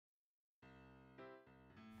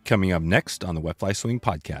Coming up next on the Wet Fly Swing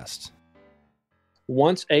podcast.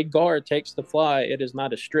 Once a gar takes the fly, it is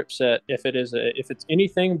not a strip set. If it's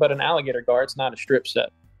anything but an alligator gar, it's not a strip set.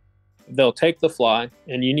 They'll take the fly,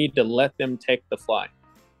 and you need to let them take the fly.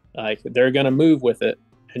 Like, they're going to move with it,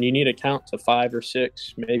 and you need to count to 5 or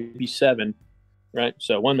 6, maybe 7, right?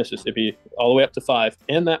 So 1 Mississippi, all the way up to 5.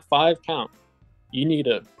 In that 5 count, you need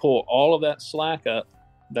to pull all of that slack up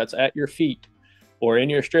that's at your feet or in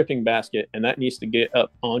your stripping basket, and that needs to get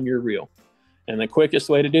up on your reel. And the quickest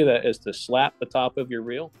way to do that is to slap the top of your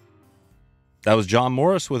reel. That was Jon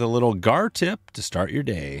Morris with a little gar tip to start your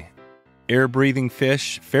day. Air-breathing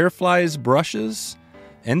fish, fair flies, brushes,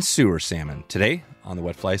 and sewer salmon today on the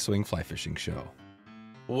Wet Fly Swing Fly Fishing Show.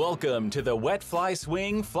 Welcome to the Wet Fly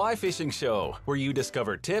Swing Fly Fishing Show, where you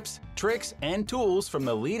discover tips, tricks, and tools from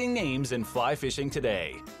the leading names in fly fishing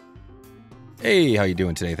today. Hey, how you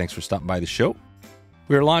doing today? Thanks for stopping by the show.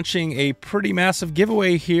 We're launching a pretty massive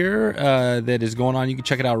giveaway here that is going on. You can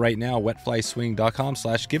check it out right now,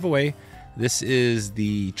 wetflyswing.com/giveaway. This is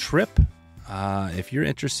the trip. If you're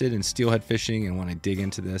interested in steelhead fishing and want to dig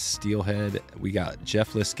into this steelhead, we got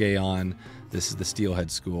Jeff Liskay on. This is the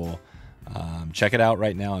Steelhead School. Check it out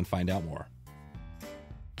right now and find out more.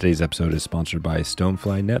 Today's episode is sponsored by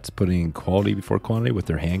Stonefly Nets, putting quality before quantity with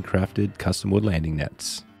their handcrafted custom wood landing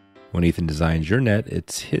nets. When Ethan designs your net,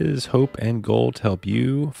 it's his hope and goal to help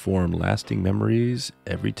you form lasting memories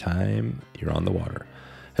every time you're on the water.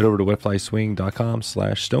 Head over to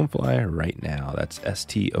wetflyswing.com/stonefly right now. That's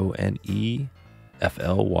STONEFLY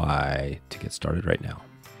to get started right now.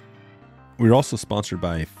 We're also sponsored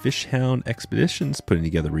by FishHound Expeditions, putting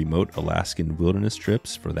together remote Alaskan wilderness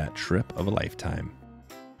trips for that trip of a lifetime.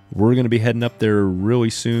 We're going to be heading up there really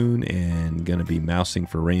soon and going to be mousing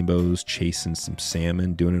for rainbows, chasing some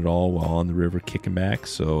salmon, doing it all while on the river kicking back.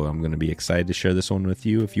 So I'm going to be excited to share this one with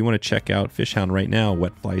you. If you want to check out FishHound right now,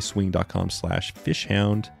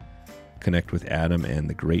 wetflyswing.com/fishhound. Connect with Adam and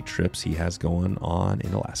the great trips he has going on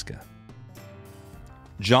in Alaska.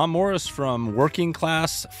 Jon Morris from Working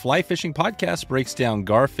Class Fly Fishing Podcast breaks down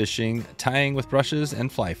gar fishing, tying with brushes,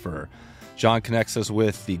 and fly fur. Jon connects us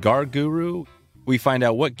with the gar guru. We find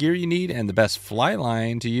out what gear you need and the best fly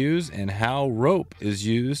line to use and how rope is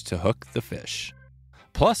used to hook the fish.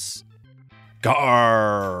 Plus,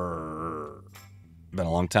 gar. Been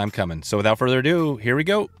a long time coming. So without further ado, here we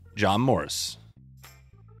go. Jon Morris.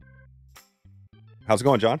 How's it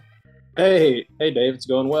going, Jon? Hey, Dave. It's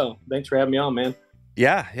going well. Thanks for having me on, man.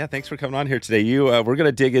 Yeah. Thanks for coming on here today. We're going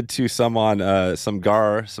to dig into some on some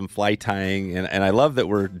gar, some fly tying, and I love that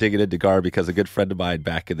we're digging into gar because a good friend of mine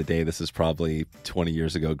back in the day, this is probably 20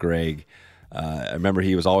 years ago, Greg. I remember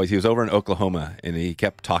he was over in Oklahoma and he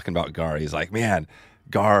kept talking about gar. He's like, man,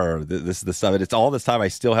 gar, this is the stuff. It's all this time I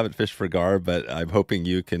still haven't fished for gar, but I'm hoping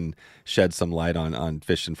you can shed some light on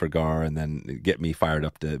fishing for gar and then get me fired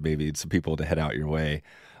up to maybe some people to head out your way.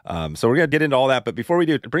 So we're going to get into all that, but before we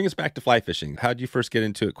do, bring us back to fly fishing. How did you first get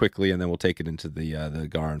into it quickly, and then we'll take it into the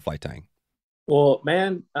gar and fly tying? Well,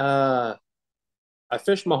 man, I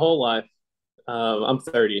fished my whole life. I'm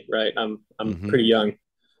 30, right? I'm pretty young.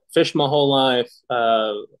 Fished my whole life.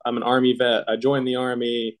 I'm an Army vet. I joined the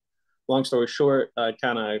Army. Long story short, I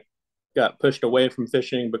kind of got pushed away from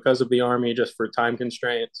fishing because of the Army, just for time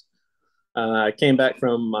constraints. I came back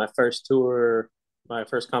from my first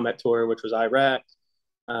combat tour, which was Iraq.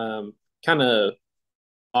 Kind of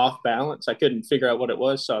off balance. I couldn't figure out what it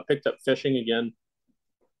was, so I picked up fishing again.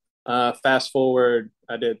 Fast forward,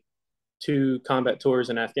 I did 2 combat tours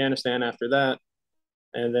in Afghanistan after that,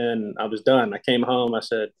 and then I was done. I came home. I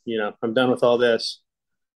said, I'm done with all this.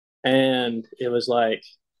 And it was like,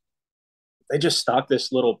 they just stocked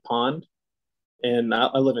this little pond, and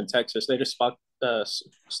I live in Texas. They just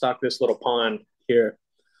stocked this little pond here,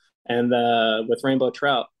 and with rainbow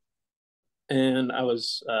trout. And I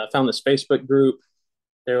found this Facebook group.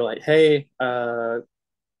 They were like, hey,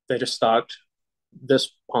 they just stocked this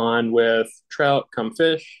pond with trout. Come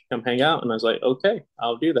fish, come hang out. And I was like, okay,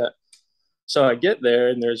 I'll do that. So I get there,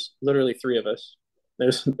 and there's literally 3 of us.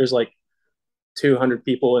 There's like 200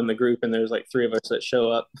 people in the group, and there's like 3 of us that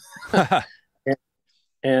show up.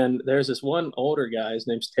 and there's this one older guy. His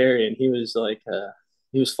name's Terry, and he was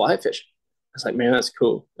fly fishing. I was like, man, that's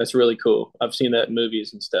cool. That's really cool. I've seen that in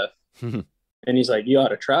movies and stuff. And he's like, you ought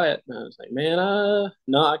to try it. And I was like, man,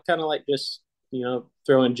 no, I kind of like just,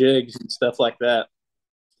 throwing jigs and stuff like that.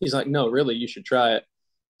 He's like, no, really, you should try it.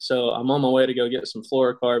 So I'm on my way to go get some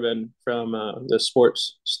fluorocarbon from the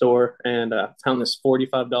sports store, and found this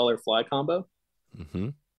 $45 fly combo.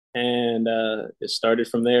 And it started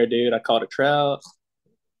from there, dude. I caught a trout,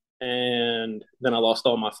 and then I lost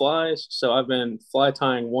all my flies. So I've been fly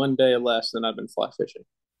tying 1 day less than I've been fly fishing.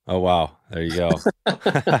 Oh, wow. There you go.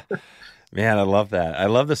 Man, I love that. I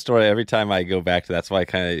love the story every time I go back to that. That's why I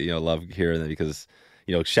kind of, love hearing that because,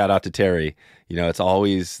 shout out to Terry. There's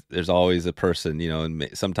always a person, and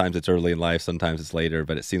sometimes it's early in life, sometimes it's later,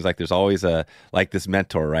 but it seems like there's always like this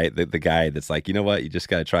mentor, right? The guy that's like, you know what, you just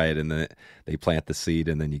got to try it. And then they plant the seed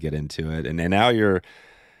and then you get into it. And now you're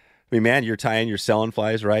selling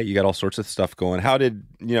flies, right? You got all sorts of stuff going. How did,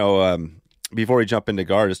 before we jump into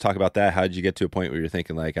Gars, just talk about that. How did you get to a point where you're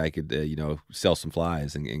thinking like I could, sell some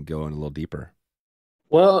flies and go in a little deeper?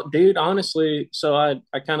 Well, dude, honestly, so I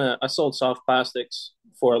sold soft plastics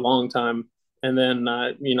for a long time, and then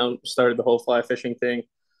started the whole fly fishing thing.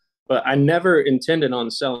 But I never intended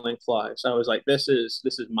on selling flies. I was like, this is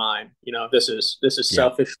mine. This is Yeah.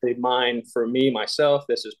 selfishly mine for me myself.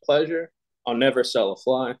 This is pleasure. I'll never sell a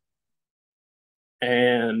fly.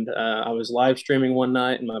 And I was live streaming one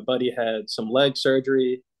night, and my buddy had some leg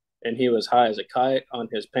surgery, and he was high as a kite on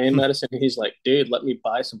his pain medicine. He's like, "Dude, let me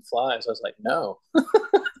buy some flies." I was like, "No."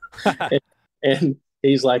 and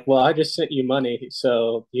he's like, "Well, I just sent you money,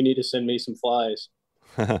 so you need to send me some flies."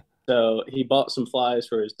 So he bought some flies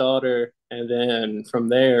for his daughter, and then from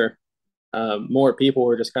there, more people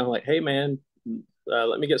were just kind of like, "Hey, man,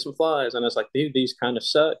 let me get some flies." And I was like, "Dude, these kind of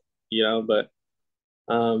suck, But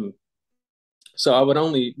so I would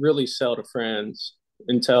only really sell to friends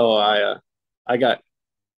until I got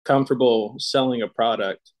comfortable selling a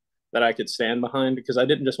product that I could stand behind, because I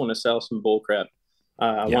didn't just want to sell some bull crap.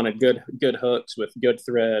 I wanted good hooks with good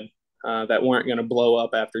thread that weren't going to blow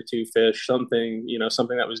up after two fish. Something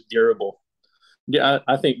that was durable. Yeah,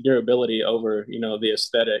 I think durability over the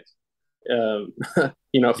aesthetic.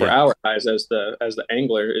 For our eyes as the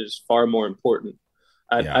angler is far more important.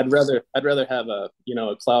 I'd rather have a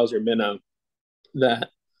Clouser minnow that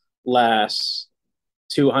lasts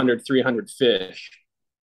 200, 300 fish,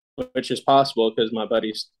 which is possible because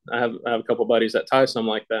I have a couple buddies that tie some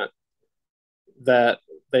like that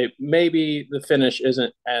maybe the finish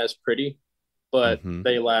isn't as pretty, but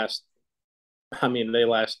they last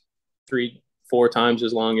 3-4 times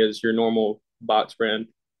as long as your normal box brand.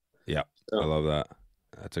 Yeah. So. I love that.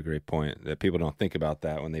 That's a great point that people don't think about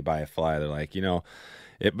that when they buy a fly. They're like,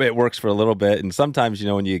 it works for a little bit. And sometimes,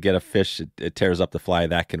 when you get a fish, it tears up the fly.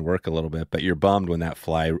 That can work a little bit, but you're bummed when that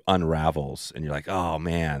fly unravels and you're like, oh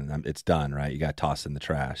man, it's done, right? You got to toss in the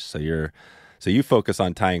trash. So you focus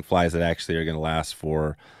on tying flies that actually are going to last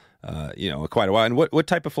for, quite a while. And what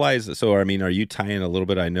type of flies? So, are you tying a little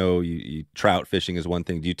bit? I know you trout fishing is one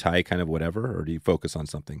thing. Do you tie kind of whatever, or do you focus on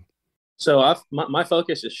something? So my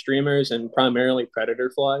focus is streamers and primarily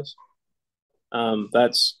predator flies.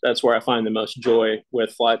 That's where I find the most joy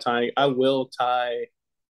with fly tying. I will tie.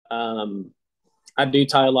 I do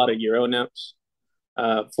tie a lot of Euro nymphs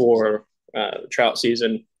for trout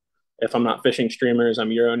season. If I'm not fishing streamers,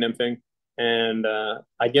 I'm Euro nymphing, and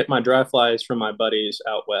I get my dry flies from my buddies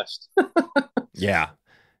out west. Yeah,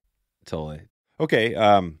 totally. Okay.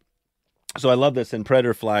 So I love this, and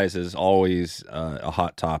predator flies is always a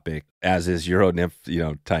hot topic, as is Euro nymph,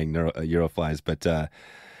 tying Euro flies. But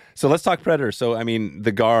so let's talk predator. So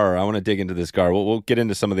the gar. I want to dig into this gar. We'll get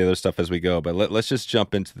into some of the other stuff as we go, but let's just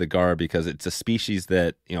jump into the gar because it's a species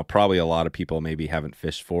that probably a lot of people maybe haven't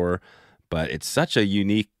fished for, but it's such a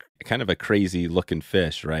unique, kind of a crazy looking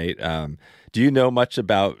fish, right? Do you know much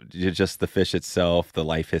about just the fish itself, the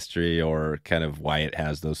life history, or kind of why it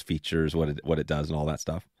has those features, what it does, and all that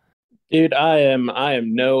stuff? Dude, I am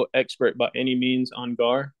no expert by any means on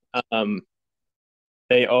gar. They're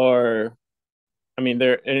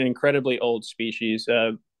an incredibly old species.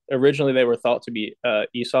 Originally, they were thought to be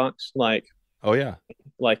esox, like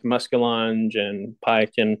muskellunge and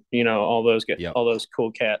pike, and all those all those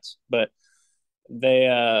cool cats. But they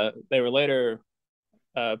were later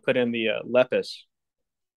put in the Lepus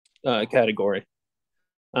category.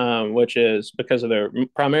 Which is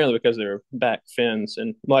primarily because of their back fins.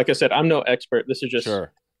 And like I said, I'm no expert. This is just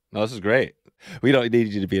sure. No, this is great. We don't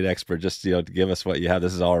need you to be an expert. Just to give us what you have.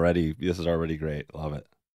 This is already great. Love it.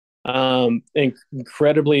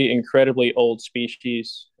 Incredibly old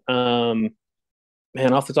species. Man,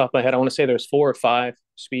 off the top of my head, I want to say there's 4 or 5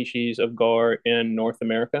 species of gar in North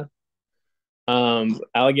America.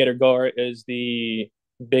 Alligator gar is the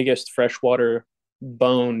biggest freshwater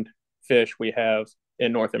boned fish we have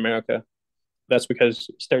in North America. That's because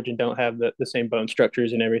sturgeon don't have the same bone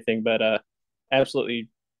structures and everything, but absolutely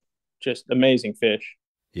just amazing fish.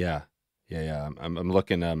 Yeah. I'm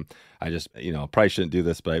looking. I just probably shouldn't do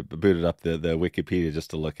this, but I booted up the Wikipedia just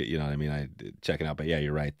to look at I checking out. But yeah,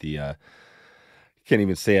 you're right. The can't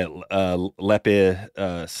even say it.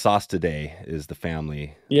 Lepisosteidae is the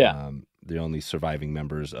family. Yeah. the only surviving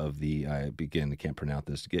members of the I can't pronounce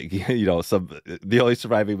this. The only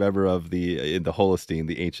surviving member of the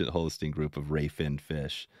ancient holosteian group of ray-finned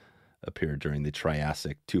fish appeared during the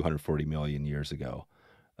Triassic 240 million years ago.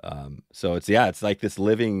 So it's like this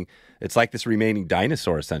remaining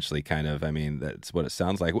dinosaur essentially, kind of. I mean, that's what it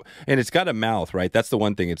sounds like. And it's got a mouth, right? That's the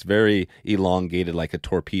one thing. It's very elongated, like a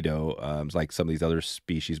torpedo, like some of these other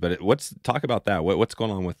species. But talk about that. What's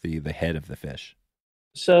going on with the head of the fish?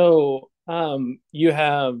 So you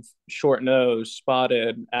have short nose,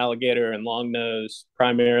 spotted, alligator, and long nose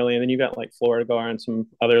primarily, and then you got like Florida gar and some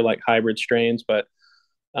other like hybrid strains. But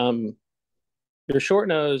your short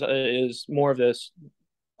nose is more of this.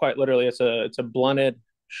 Quite literally, it's a blunted,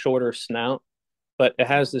 shorter snout, but it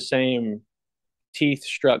has the same teeth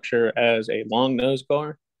structure as a long nose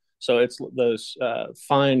gar. So it's those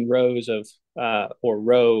fine rows of or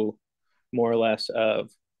row, more or less, of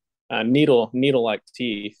needle-like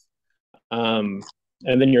teeth. And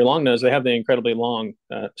then your long nose, they have the incredibly long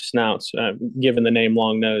snouts, given the name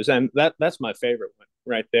long nose, and that's my favorite one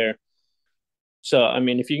right there. So I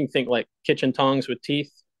mean, if you can think like kitchen tongs with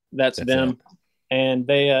teeth, that's them. It. And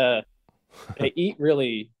they eat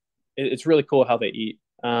really. It's really cool how they eat.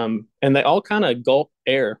 And they all kind of gulp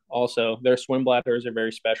air. Also, their swim bladders are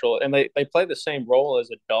very special, and they play the same role as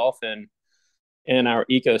a dolphin in our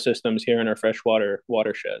ecosystems here in our freshwater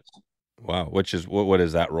watersheds. Wow, what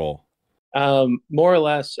is that role? More or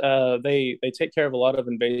less, they take care of a lot of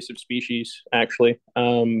invasive species. Actually,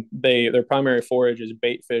 their primary forage is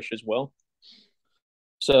bait fish as well.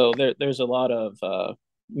 So there's a lot of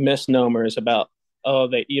misnomers about, oh,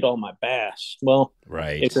 they eat all my bass. Well,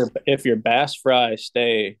 right. If your bass fry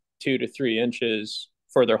stay 2 to 3 inches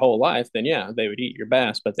for their whole life, then yeah, they would eat your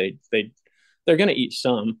bass. But they're going to eat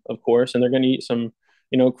some, of course, and they're going to eat some,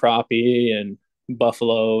 crappie and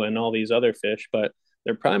buffalo and all these other fish. But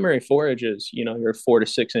their primary forage is, your 4 to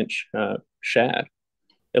 6 inch shad.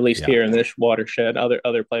 At least here in this watershed.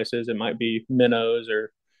 Other places it might be minnows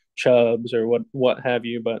or chubs or what have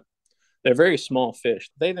you, but they're very small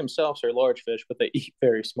fish. They themselves are large fish, but they eat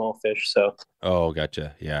very small fish. So. Oh,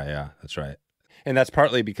 gotcha. Yeah, that's right. And that's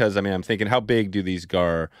partly because, I mean, I'm thinking, how big do these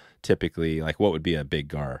gar typically, like what would be a big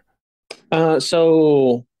gar?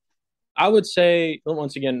 So I would say,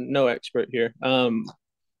 once again, no expert here.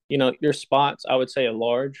 Your spots, I would say a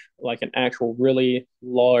large, like an actual really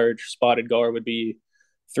large spotted gar would be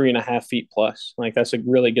 3.5 feet plus. Like that's a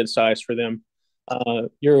really good size for them.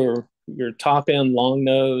 Your top end long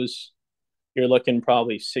nose, you're looking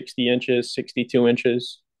probably 60 inches, 62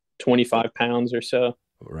 inches, 25 pounds or so.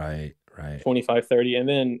 Right. 25, 30. And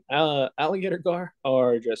then alligator gar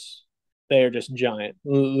they are just giant,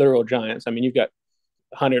 literal giants. I mean, you've got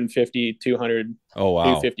 150, 200,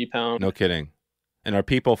 250 pounds. No kidding. And are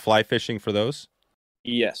people fly fishing for those?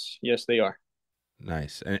 Yes, they are.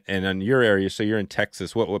 Nice. And in your area, so you're in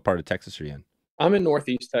Texas. What part of Texas are you in? I'm in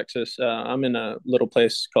Northeast Texas. I'm in a little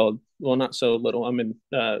place called, well, not so little. I'm in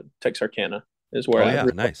Texarkana is where I yeah,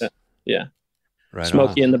 nice. Yeah. Right.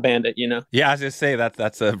 Smokey and the Bandit, Yeah, I was gonna say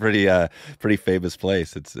that's a pretty famous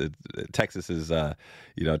place. Texas is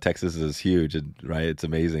Texas is huge, and right, it's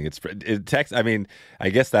amazing. I mean, I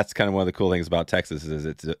guess that's kind of one of the cool things about Texas is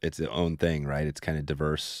it's its own thing, right? It's kind of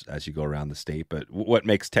diverse as you go around the state. But what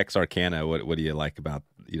makes Texarkana? What do you like about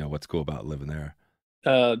what's cool about living there?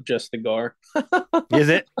 Just the gar. Is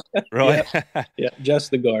it really? Yeah, just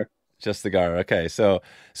the gar. Just the gar. Okay, so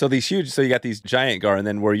these huge. So you got these giant gar, and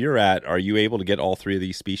then where you're at, are you able to get all three of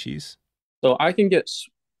these species? So I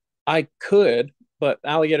could, but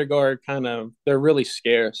alligator gar they're really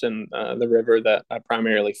scarce in the river that I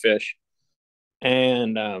primarily fish,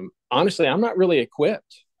 and honestly, I'm not really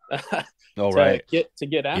equipped. to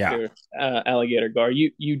get after alligator gar.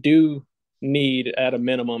 You do need at a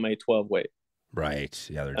minimum a 12 weight. Right.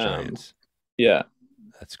 Yeah, they're giants. Yeah.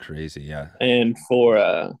 That's crazy. Yeah. And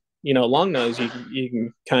for long nose, you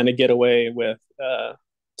can kind of get away with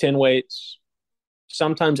 10 weights,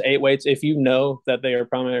 sometimes 8 weights. If you know that they are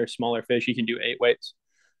primarily smaller fish, you can do 8 weights.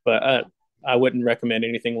 But I wouldn't recommend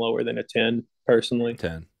anything lower than a 10 personally.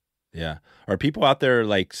 10. Yeah. Are people out there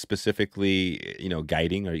like specifically,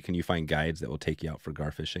 guiding, or can you find guides that will take you out for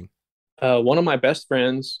gar fishing? One of my best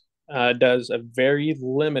friends does a very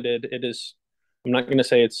limited, I'm not going to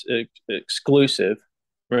say it's exclusive,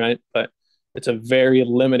 right? But it's a very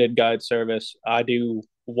limited guide service. I do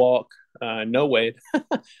walk, no wade.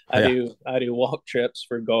 I do walk trips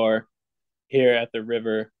for gar here at the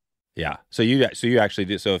river. Yeah. So you actually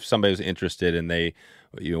do. So if somebody was interested and they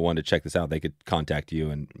wanted to check this out, they could contact you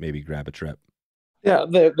and maybe grab a trip. Yeah,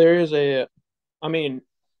 there is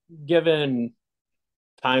given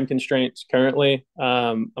time constraints currently.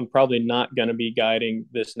 I'm probably not going to be guiding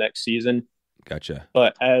this next season. Gotcha.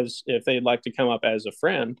 But if they'd like to come up as a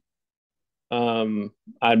friend,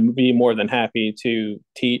 I'd be more than happy to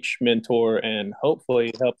teach, mentor, and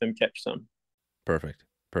hopefully help them catch some. Perfect.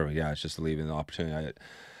 Yeah, it's just leaving the opportunity.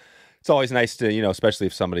 It's always nice to, especially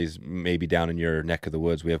if somebody's maybe down in your neck of the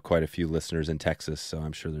woods. We have quite a few listeners in Texas, so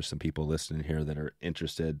I'm sure there's some people listening here that are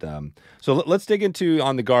interested. So let's dig into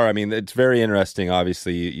on the gar. I mean, it's very interesting.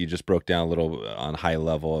 Obviously, you just broke down a little on high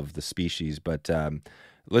level of the species, but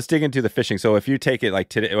let's dig into the fishing. So if you take it like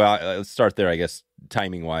today, well, let's start there, I guess,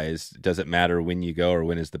 timing wise. Does it matter when you go, or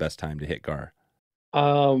when is the best time to hit gar?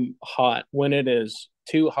 Hot. When it is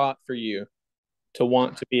too hot for you to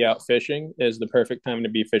want to be out fishing is the perfect time to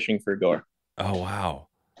be fishing for gar. Oh, wow.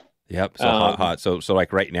 Yep. So hot. So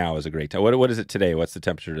like right now is a great time. What is it today? What's the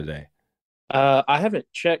temperature today? I haven't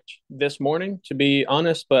checked this morning, to be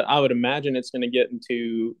honest, but I would imagine it's going to get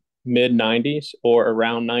into mid 90s or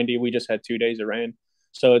around 90. We just had 2 days of rain.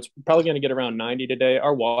 So it's probably going to get around 90 today.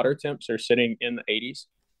 Our water temps are sitting in the 80s.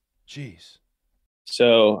 Jeez.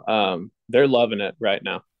 So they're loving it right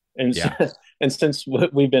now. And yeah. And since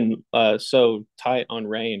we've been so tight on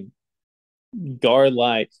rain, gar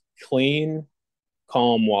like clean,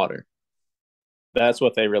 calm water. That's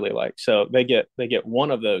what they really like. So they get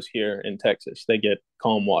one of those here in Texas. They get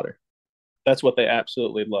calm water. That's what they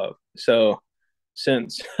absolutely love. So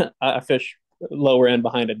since I fish lower end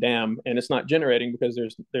behind a dam and it's not generating because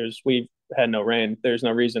we've had no rain, there's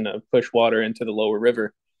no reason to push water into the lower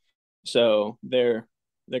river. So they're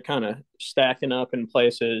kind of stacking up in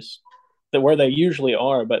places that where they usually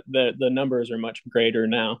are, but the numbers are much greater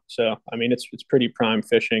now. So I mean, it's pretty prime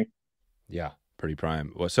fishing. Yeah, pretty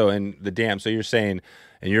prime. Well, so in the dam, so you're saying,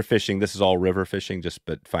 and you're fishing, this is all river fishing,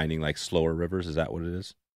 but finding like slower rivers. Is that what it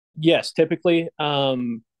is? Yes, typically.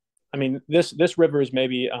 I mean, this river is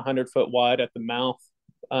maybe 100 foot wide at the mouth,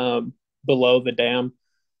 below the dam.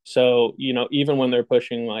 So even when they're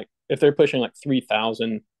pushing if they're pushing like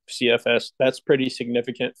 3,000 CFS, that's pretty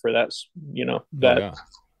significant for that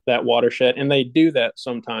watershed, and they do that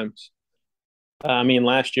sometimes. I mean,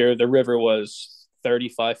 last year the river was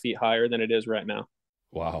 35 feet higher than it is right now.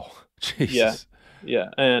 Wow. Jesus. Yeah,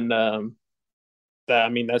 and I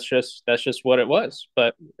mean, that's just what it was.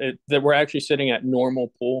 But that we're actually sitting at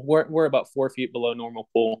normal pool. We're about 4 feet below normal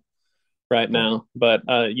pool right now. But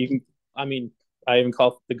you can, I mean, I even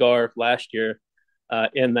caught the gar last year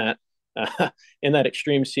in that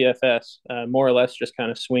extreme CFS, more or less just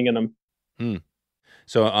kind of swinging them.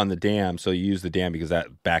 So on the dam, so you use the dam because that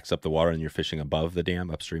backs up the water, and you're fishing above the dam,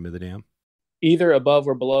 upstream of the dam? Either above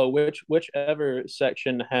or below, whichever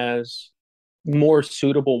section has more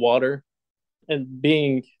suitable water. And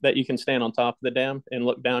being that you can stand on top of the dam and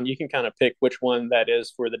look down, you can kind of pick which one that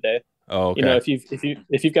is for the day. Oh, okay.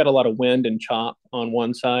 If you've got a lot of wind and chop on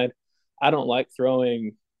one side, I don't like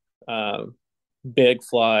throwing big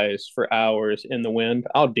flies for hours in the wind.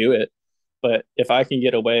 I'll do it, but if I can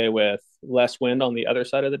get away with less wind on the other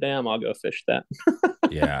side of the dam, I'll go fish that.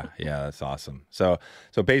 Yeah, that's awesome. So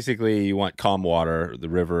basically, you want calm water. The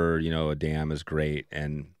river, a dam is great,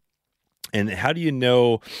 and how do you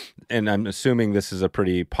know? And I'm assuming this is a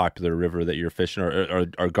pretty popular river that you're fishing, or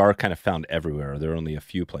are gar kind of found everywhere? Are there only a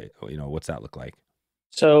few places? What's that look like?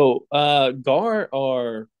 So gar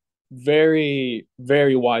are very,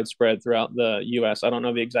 very widespread throughout the U.S. I don't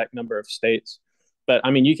know the exact number of states, but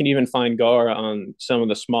I mean, you can even find gar on some of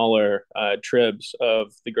the smaller tribs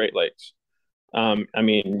of the Great Lakes. I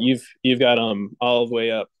mean, you've got them all the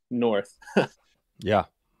way up north. Yeah.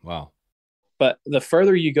 Wow. But the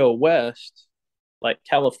further you go west, like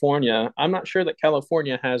California, I'm not sure that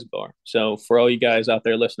California has gar. So for all you guys out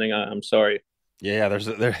there listening, I'm sorry. Yeah,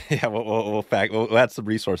 we'll add some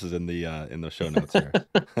resources in the show notes here.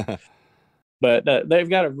 But they've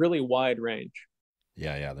got a really wide range.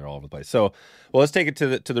 Yeah, they're all over the place. So, well, let's take it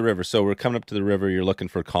to the river. So we're coming up to the river. You're looking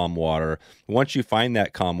for calm water. Once you find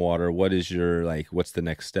that calm water, what's the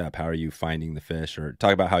next step? How are you finding the fish? Or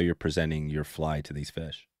talk about how you're presenting your fly to these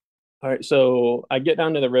fish. All right, so I get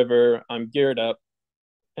down to the river. I'm geared up,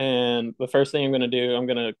 and the first thing I'm going to do, I'm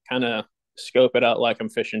going to kind of scope it out like I'm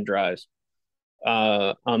fishing dries.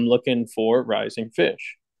 I'm looking for rising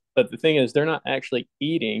fish, but the thing is, they're not actually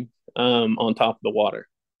eating on top of the water.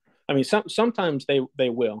 I mean, sometimes they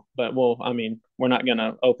will, but I mean, we're not going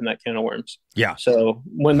to open that can of worms. Yeah. So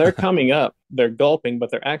when they're coming up, they're gulping,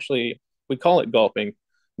 but we call it gulping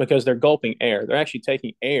because they're gulping air. They're actually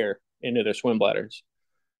taking air into their swim bladders.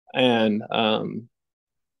 And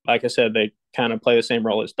like I said, they kind of play the same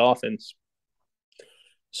role as dolphins.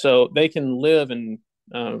 So they can live in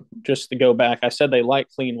just to go back, I said they like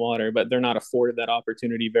clean water, but they're not afforded that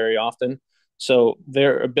opportunity very often. So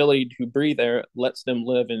their ability to breathe air lets them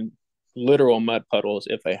live in literal mud puddles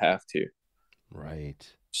if they have to. Right.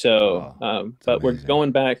 So, but we're amazing.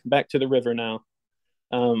 going back to the river now.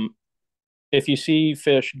 If you see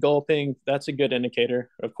fish gulping, that's a good indicator,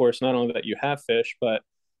 of course, not only that you have fish, but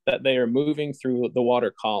that they are moving through the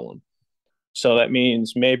water column. So that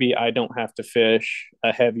means maybe I don't have to fish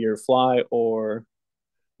a heavier fly, or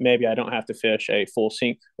maybe I don't have to fish a full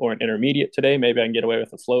sink or an intermediate today. Maybe I can get away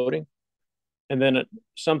with a floating. And then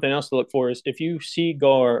something else to look for is if you see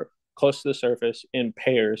gar close to the surface in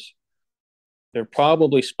pairs, they're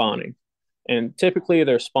probably spawning. And typically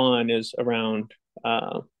their spawn is around,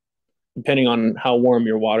 depending on how warm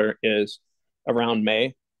your water is, around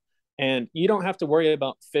May. And you don't have to worry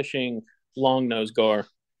about fishing longnose gar.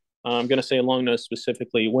 I'm going to say longnose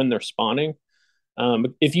specifically when they're spawning.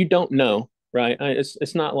 If you don't know, right,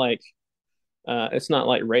 it's not like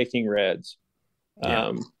raking reds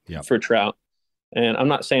for trout. And I'm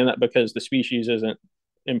not saying that because the species isn't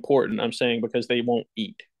important. I'm saying because they won't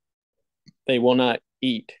eat. They will not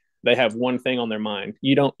eat. They have one thing on their mind.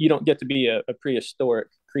 You don't get to be a prehistoric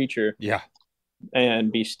creature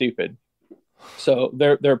and be stupid. So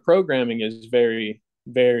their programming is very,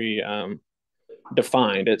 very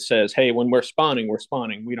defined. It says, hey, when we're spawning, we're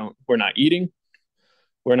spawning. We're not eating.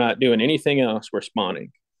 We're not doing anything else. We're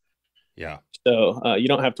spawning. Yeah. So you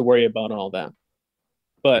don't have to worry about all that.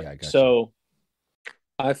 But so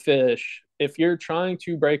I fish, if you're trying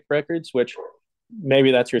to break records, which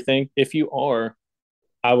maybe that's your thing. If you are,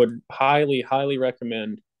 I would highly, highly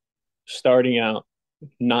recommend starting out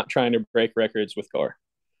not trying to break records with gar.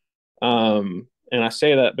 And I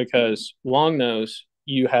say that because longnose,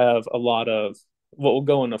 you have a lot of, well, we'll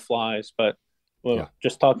go into flies, but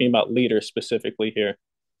just talking about leaders specifically here.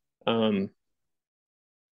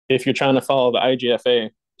 If you're trying to follow the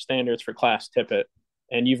IGFA standards for class tippet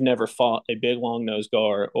and you've never fought a big longnose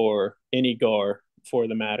gar or any gar for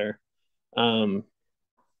the matter,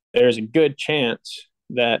 there's a good chance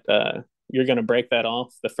that you're going to break that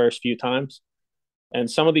off the first few times.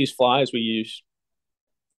 And some of these flies we use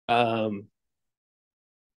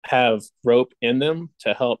have rope in them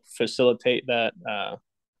to help facilitate that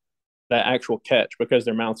actual catch because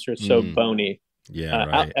their mouths are so bony. Yeah,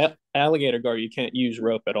 right. Alligator gar, you can't use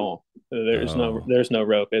rope at all. There's no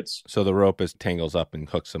rope. It's so the rope tangles up and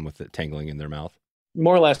hooks them with it tangling in their mouth.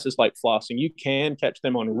 More or less, it's like flossing. You can catch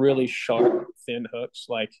them on really sharp, thin hooks,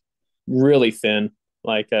 like really thin,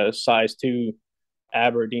 like a size 2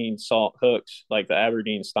 Aberdeen salt hooks, like the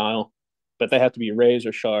Aberdeen style, but they have to be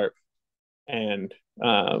razor sharp. And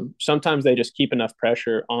sometimes they just keep enough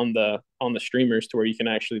pressure on the streamers to where you can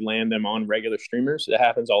actually land them on regular streamers. It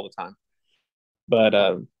happens all the time.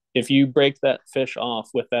 But if you break that fish off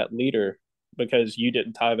with that leader because you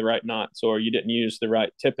didn't tie the right knots or you didn't use the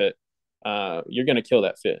right tippet, you're going to kill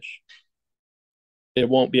that fish. It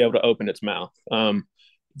won't be able to open its mouth.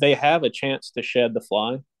 They have a chance to shed the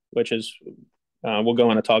fly, which is, we'll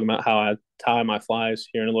go into talking about how I tie my flies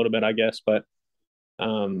here in a little bit, I guess. But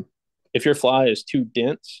if your fly is too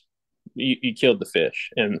dense, you killed the fish.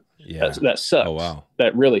 And that sucks. Oh, wow.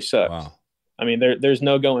 That really sucks. Wow. I mean, there's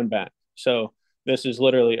no going back. So this is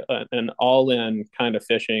literally an all-in kind of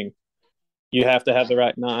fishing. You have to have the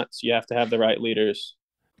right knots. You have to have the right leaders.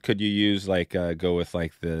 Could you use go with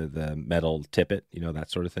like the metal tippet, that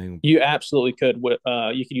sort of thing? You absolutely could.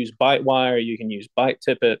 You could use bite wire. You can use bite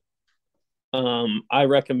tippet. I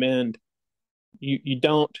recommend you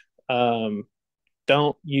don't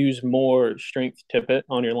use more strength tippet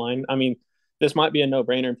on your line. I mean, this might be a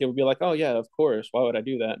no-brainer, and people be like, "Oh yeah, of course. Why would I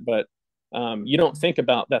do that?" But you don't think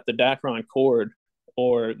about that the Dacron cord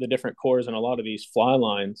or the different cores in a lot of these fly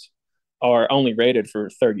lines are only rated for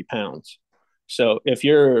 30 pounds. So if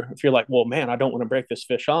you're like, well, man, I don't want to break this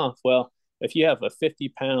fish off. Well, if you have a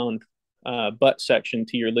 50-pound butt section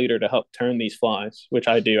to your leader to help turn these flies, which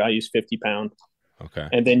I do, I use 50-pound. Okay.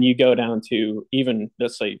 And then you go down to even,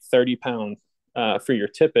 let's say 30-pound for your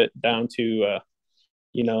tippet down to,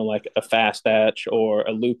 like a fast hatch or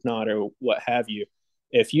a loop knot or what have you.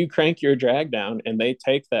 If you crank your drag down and they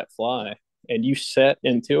take that fly and you set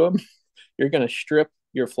into them, you're going to strip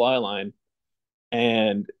your fly line.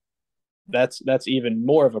 And that's even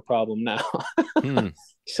more of a problem now.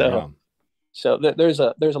 So there's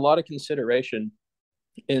a lot of consideration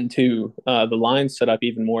into the line setup,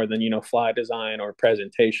 even more than, fly design or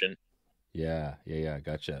presentation. Yeah.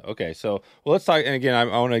 Gotcha. Okay. So, let's talk. And again, I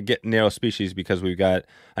want to narrow species because we've got,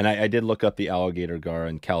 and I did look up the alligator gar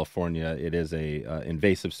in California. It is a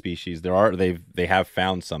invasive species. They have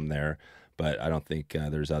found some there, but I don't think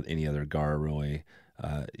there's any other gar really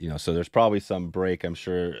So there's probably some break. I'm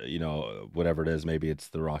sure, whatever it is, maybe it's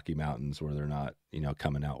the Rocky Mountains where they're not,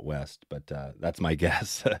 coming out west, but that's my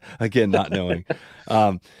guess. Again, not knowing.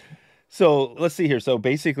 So let's see here. So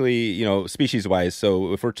basically, species wise,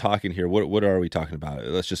 so if we're talking here, what are we talking about?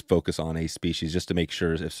 Let's just focus on a species just to make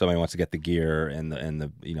sure if somebody wants to get the gear and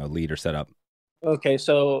the leader set up. Okay,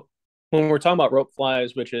 so when we're talking about rope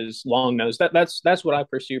flies, which is longnose, that's what I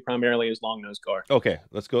pursue primarily is longnose gar. Okay,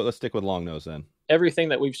 let's go. Let's stick with longnose then. Everything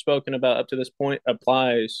that we've spoken about up to this point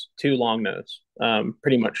applies to longnose,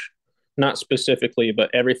 pretty much. Not specifically, but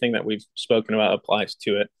everything that we've spoken about applies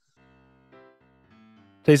to it.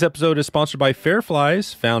 Today's episode is sponsored by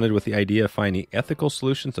Fairflies, founded with the idea of finding ethical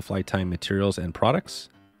solutions to fly tying materials and products.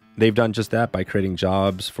 They've done just that by creating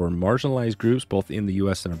jobs for marginalized groups both in the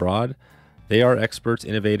U.S. and abroad. They are experts,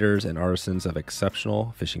 innovators, and artisans of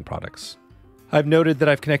exceptional fishing products. I've noted that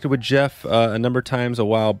I've connected with Jeff a number of times a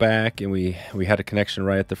while back, and we had a connection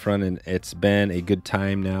right at the front, and it's been a good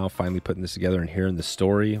time now finally putting this together and hearing the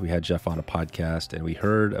story. We had Jeff on a podcast, and we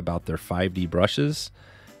heard about their 5D brushes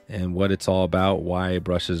and what it's all about, why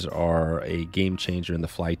brushes are a game changer in the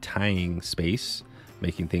fly tying space,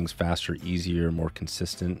 making things faster, easier, more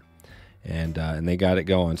consistent. And they got it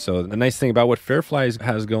going. So the nice thing about what Fairflies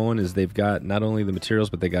has going is they've got not only the materials,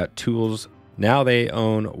 but they got tools. Now they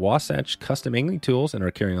own Wasatch custom angling tools and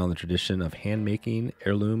are carrying on the tradition of hand-making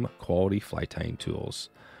heirloom quality fly tying tools.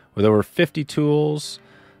 With over 50 tools,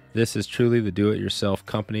 this is truly the do-it-yourself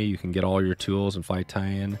company. You can get all your tools and fly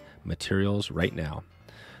tying materials right now.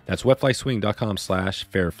 That's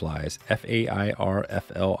wetflyswing.com/fairflies,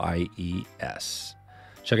 Fairflies.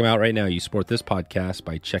 Check them out right now. You support this podcast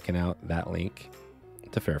by checking out that link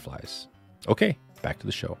to Fairflies. Okay, back to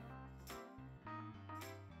the show.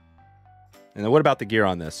 And then what about the gear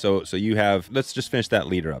on this? So you have, let's just finish that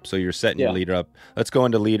leader up. So you're setting your leader up. Let's go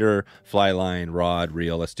into leader, fly line, rod,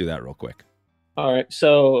 reel. Let's do that real quick. All right.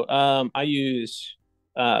 So I use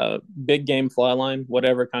big game fly line,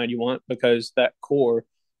 whatever kind you want, because that core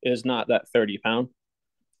is not that 30 pound.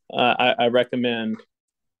 I recommend,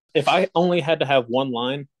 if I only had to have one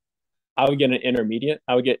line, I would get an intermediate.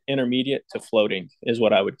 I would get intermediate to floating is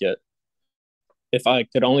what I would get. If I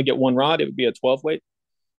could only get one rod, it would be a 12 weight.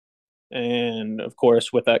 And of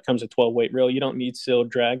course, with that comes a 12 weight reel. You don't need sealed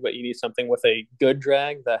drag, but you need something with a good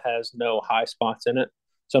drag that has no high spots in it.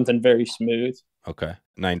 Something very smooth. Okay.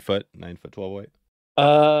 9 foot, 12 weight.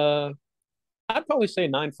 I'd probably say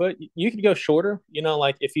 9 foot. You could go shorter,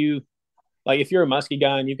 if you're a musky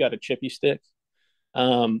guy and you've got a chippy stick,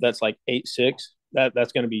 that's like 8.6,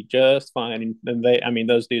 that's going to be just fine. And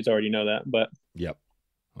those dudes already know that, but. Yep.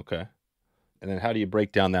 Okay. And then how do you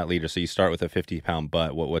break down that leader? So you start with a 50-pound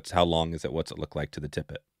butt. How long is it? What's it look like to the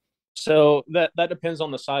tippet? So that depends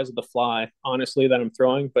on the size of the fly, honestly, that I'm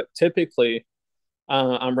throwing. But typically,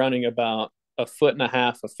 I'm running about 1.5 foot of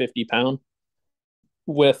 50-pound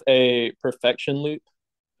with a perfection loop.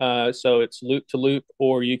 So it's loop to loop,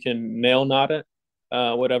 or you can nail knot it,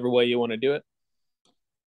 whatever way you want to do it.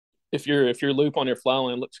 If your loop on your fly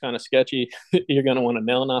line looks kind of sketchy, you're going to want to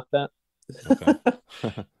nail knot that. Okay.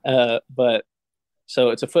 But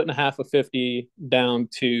so it's 1.5 foot of 50 down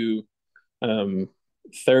to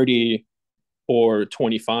 30 or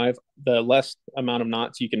 25. The less amount of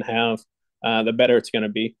knots you can have, the better it's going to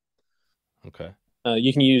be. Okay.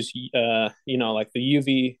 You can use, like the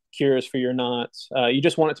UV cures for your knots. You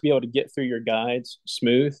just want it to be able to get through your guides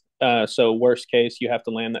smooth. So worst case, you have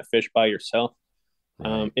to land that fish by yourself.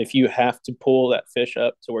 Right. If you have to pull that fish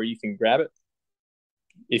up to where you can grab it,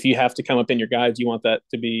 if you have to come up in your guides, you want that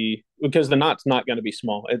to be, because the knot's not going to be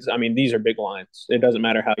small. These are big lines. It doesn't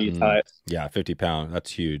matter how you tie it. Yeah, 50-pound.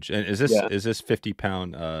 That's huge. And is this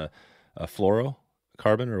 50-pound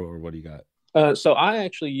fluorocarbon or what do you got? So I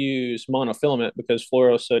actually use monofilament because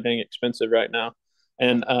fluoro is so dang expensive right now,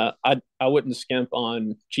 and I wouldn't skimp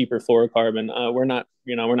on cheaper fluorocarbon. We're not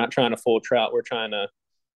trying to full trout. We're trying to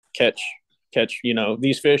catch.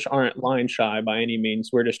 These fish aren't line shy by any means.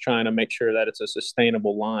 We're just trying to make sure that it's a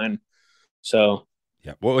sustainable line. So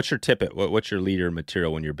yeah, what's your tippet? What's your leader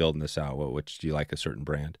material when you're building this out? Which do you like, a certain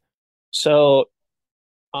brand? So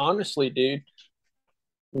honestly, dude,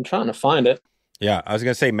 I'm trying to find it. Yeah, I was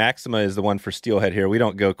going to say Maxima is the one for steelhead here. We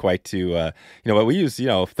don't go quite to, but we use,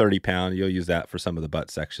 30-pound. You'll use that for some of the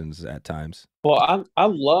butt sections at times. Well, I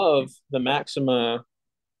love the Maxima.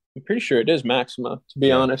 I'm pretty sure it is Maxima, to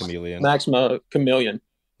be honest. Chameleon. Maxima Chameleon.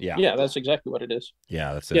 Yeah. Yeah, that's exactly what it is.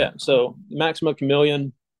 Yeah, that's it. Yeah, so Maxima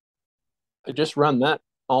Chameleon, I just run that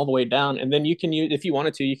all the way down. And then you can use, if you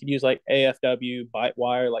wanted to, you could use like AFW bite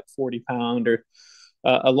wire, like 40-pound, or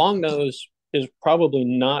a long nose is probably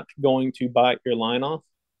not going to bite your line off.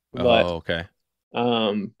 But okay.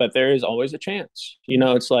 But there is always a chance.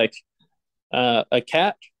 It's like a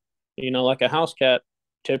cat, like a house cat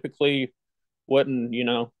typically wouldn't,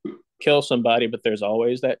 kill somebody, but there's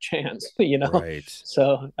always that chance, Right.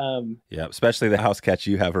 So, yeah, especially the house cats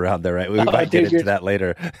you have around there, right? We oh, might get dude, into that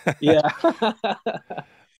later. yeah.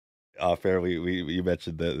 Fair. You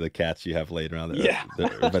mentioned the cats you have laid around there. Yeah.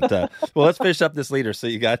 But well, let's finish up this leader. So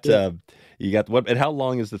you got what? And how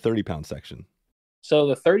long is the 30-pound section? So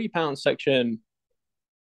the 30-pound section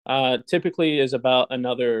typically is about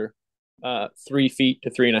another 3 feet to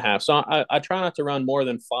 3.5. So I try not to run more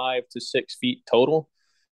than 5 to 6 feet total,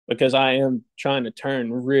 because I am trying to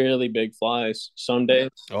turn really big flies some days.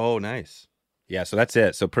 Oh, nice. Yeah, so that's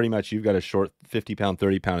it. So pretty much you've got a short 50-pound,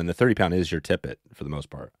 30-pound, and the 30-pound is your tippet for the most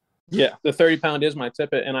part. Yeah, the 30-pound is my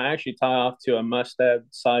tippet, and I actually tie off to a Mustad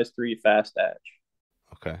size 3 fast edge.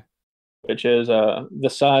 Okay. Which is the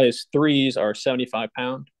size 3s are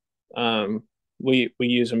 75-pound. We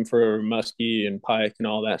use them for muskie and pike and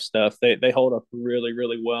all that stuff. They hold up really,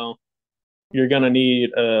 really well. You're gonna need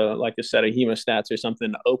like a set of hemostats or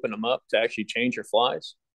something to open them up to actually change your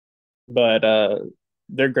flies, but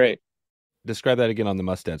they're great. Describe that again on the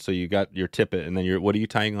Mustad. So you got your tippet, and then what are you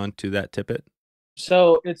tying on to that tippet?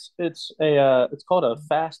 So it's called a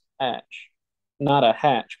fast atch, not a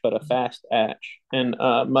hatch, but a fast atch. And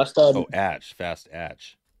Mustad. Oh, atch, fast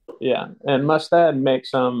atch. Yeah, and Mustad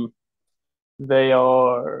makes them. They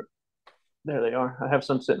are. There they are. I have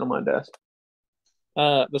some sitting on my desk.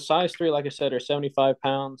 The size 3, like I said, are 75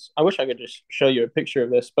 pounds. I wish I could just show you a picture of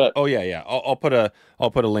this, but oh yeah. I'll put a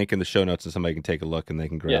link in the show notes so somebody can take a look and they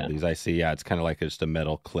can grab these. I see. Yeah, it's kind of like just a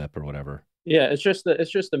metal clip or whatever. Yeah, it's just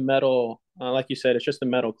the metal. Like you said, it's just a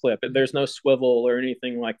metal clip. There's no swivel or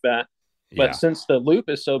anything like that. But since the loop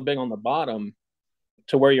is so big on the bottom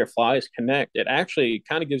to where your flies connect, it actually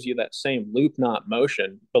kind of gives you that same loop knot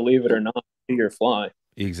motion, believe it or not, to your fly.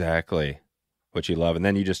 Exactly. What you love. And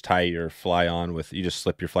then you just tie your fly on you just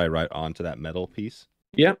slip your fly right onto that metal piece.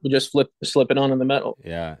 Yeah, you just slip it on in the metal.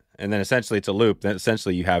 Yeah. And then essentially it's a loop. Then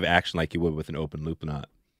essentially you have action like you would with an open loop knot.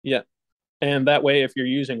 Yeah. And that way, if you're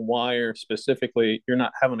using wire specifically, you're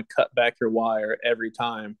not having to cut back your wire every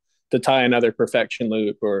time to tie another perfection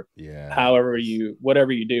loop or whatever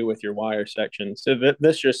you do with your wire section. So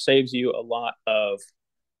this just saves you a lot of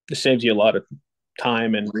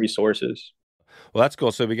time and resources. Well, that's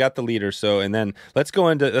cool. So we got the leader. So, and then let's go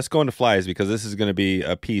into flies, because this is going to be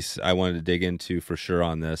a piece I wanted to dig into for sure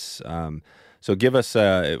on this. So give us,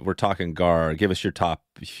 we're talking Gar, give us your top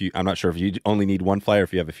few. I'm not sure if you only need one fly or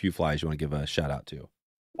if you have a few flies you want to give a shout out to.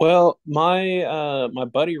 Well, my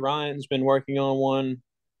buddy Ryan's been working on one.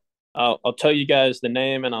 I'll tell you guys the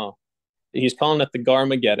name, and he's calling it the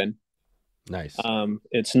Garmageddon. Nice.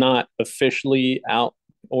 It's not officially out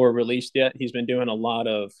or released yet. He's been doing a lot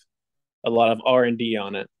of R&D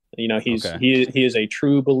on it. He is a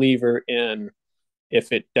true believer in,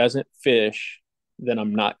 if it doesn't fish, then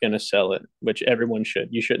I'm not going to sell it, which everyone should.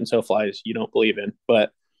 You shouldn't sell flies you don't believe in.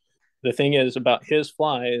 But the thing is about his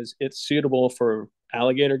fly is it's suitable for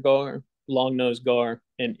alligator gar, longnose gar,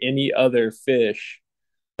 and any other fish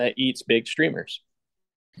that eats big streamers.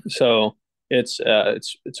 So it's a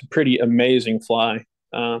pretty amazing fly.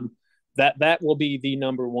 That will be the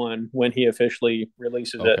number one when he officially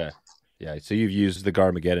releases it. Yeah. So you've used the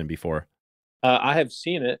Garmageddon before. I have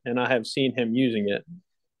seen it, and I have seen him using it.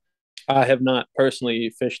 I have not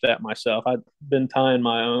personally fished that myself. I've been tying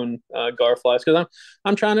my own gar flies because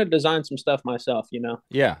I'm trying to design some stuff myself.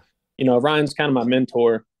 Yeah. Ryan's kind of my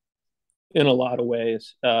mentor in a lot of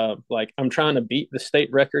ways. Like I'm trying to beat the state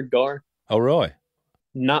record gar. Oh, really?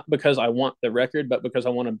 Not because I want the record, but because I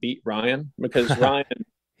want to beat Ryan. Because Ryan,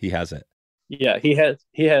 he has it. Yeah, he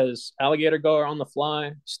has alligator gar on the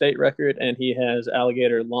fly, state record, and he has not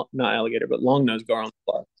alligator, but longnose gar on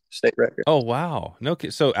the fly, state record. Oh, wow. No,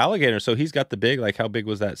 so alligator, so he's got the big, like how big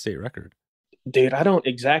was that state record? Dude, I don't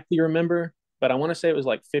exactly remember, but I want to say it was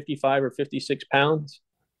like 55 or 56 pounds.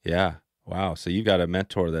 Yeah. Wow. So you've got a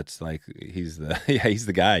mentor that's like, he's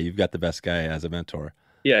the guy. You've got the best guy as a mentor.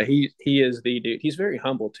 Yeah, he is the dude. He's very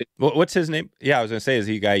humble too. What's his name? Yeah, I was going to say, is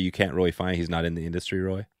he a guy you can't really find? He's not in the industry,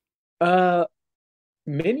 Roy?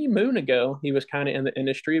 Many moon ago, he was kind of in the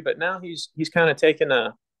industry, but now he's kind of taken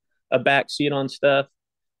a back seat on stuff.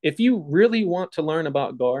 If you really want to learn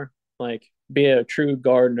about gar, like be a true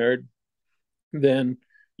gar nerd, then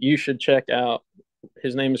you should check out,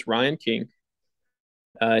 his name is Ryan King.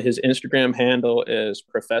 His Instagram handle is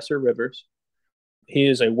Professor Rivers. He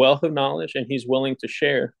is a wealth of knowledge and he's willing to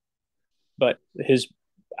share, but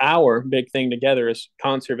our big thing together is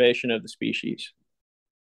conservation of the species.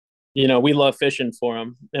 you know, we love fishing for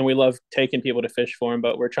them and we love taking people to fish for them,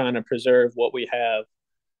 but we're trying to preserve what we have.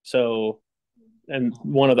 So, and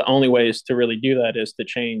one of the only ways to really do that is to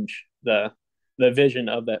change the vision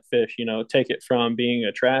of that fish, you know, take it from being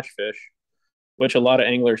a trash fish, which a lot of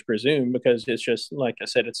anglers presume, because it's just, like I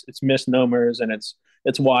said, it's misnomers and it's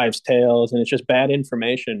wives' tales, and it's just bad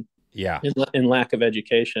information. Yeah. In lack of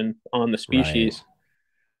education on the species.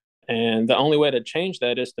 Right. And the only way to change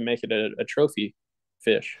that is to make it a trophy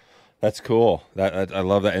fish. That's cool. I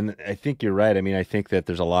love that. And I think you're right. I mean, I think that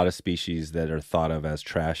there's a lot of species that are thought of as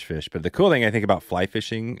trash fish. But the cool thing I think about fly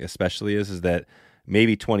fishing especially is that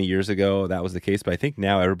maybe 20 years ago that was the case. But I think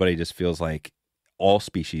now everybody just feels like all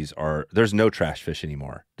species there's no trash fish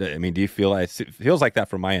anymore. I mean, do you feel like it feels like that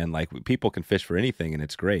from my end? Like people can fish for anything and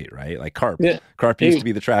it's great, right? Like carp. Yeah. Carp used to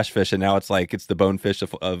be the trash fish and now it's like it's the bonefish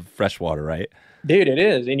of freshwater, right? Dude, it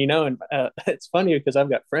is. And you know, and it's funny because I've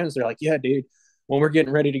got friends, they're like, yeah, dude, when we're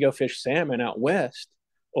getting ready to go fish salmon out west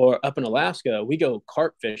or up in Alaska, we go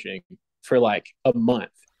carp fishing for like a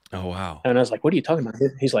month. Oh, wow. And I was like, what are you talking about?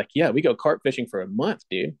 He's like, yeah, we go carp fishing for a month,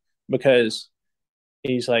 dude, because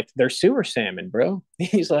he's like, they're sewer salmon, bro.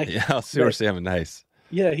 He's like, yeah, sewer salmon, nice.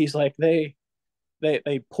 Yeah, he's like, they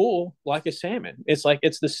pull like a salmon. It's like,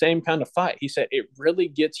 it's the same kind of fight. He said, it really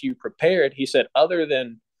gets you prepared. He said, other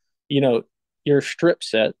than, you know, your strip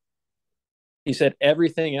set, he said,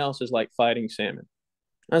 everything else is like fighting salmon.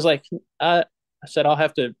 I was like, I said, I'll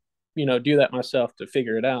have to, you know, do that myself to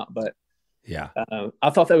figure it out. But yeah, I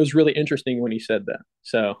thought that was really interesting when he said that.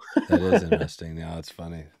 So that is interesting. No, it's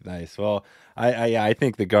funny. Nice. Well, I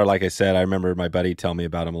think the gar, like I said, I remember my buddy telling me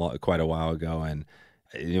about him quite a while ago, and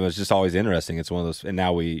it was just always interesting. It's one of those, and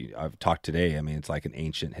now I've talked today. I mean, it's like an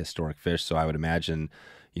ancient historic fish. So I would imagine,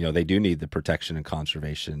 you know, they do need the protection and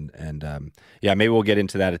conservation. And yeah, maybe we'll get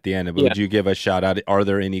into that at the end. But would you give a shout out? Are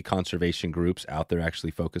there any conservation groups out there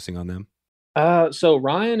actually focusing on them? So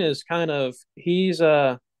Ryan is kind of, he's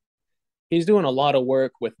doing a lot of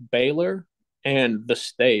work with Baylor and the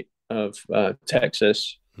state of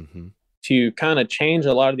Texas to kind of change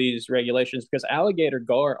a lot of these regulations, because alligator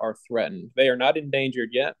gar are threatened. They are not endangered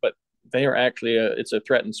yet, but they are actually it's a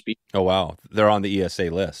threatened species. Oh, wow. They're on the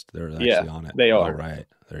ESA list. They're actually on it. They are. Oh, right.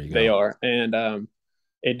 There you go. They are. And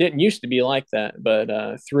it didn't used to be like that,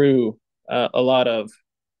 but through a lot of,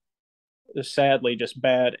 sadly, just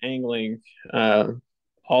bad angling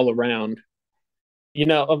all around, you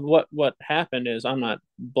know, of what happened is, I'm not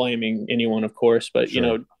blaming anyone, of course, but, you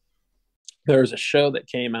know, there was a show that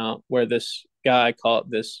came out where this guy caught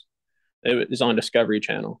this, it was on Discovery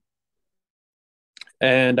Channel,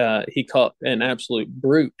 and he caught an absolute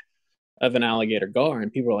brute of an alligator gar,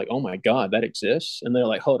 and people are like, oh my God, that exists. And they're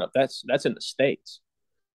like, hold up, that's in the States.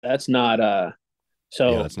 That's not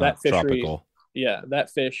so that's that fishery tropical. Yeah, that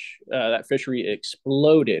fishery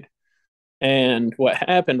exploded. And what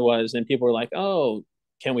happened was, then people were like, oh,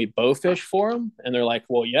 can we bow fish for them? And they're like,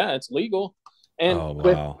 well, yeah, it's legal.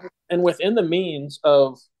 And within the means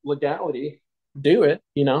of legality, do it.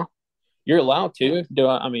 You know, you're allowed to do.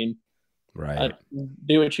 I mean, right.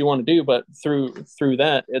 Do what you want to do, but through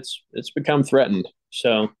that, it's become threatened.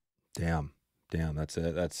 So, damn, that's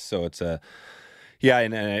it. It's a. Yeah,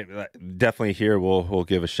 and I definitely here we'll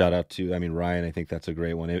give a shout out to, I mean, Ryan. I think that's a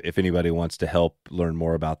great one. If anybody wants to help learn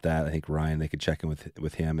more about that, I think Ryan, they could check in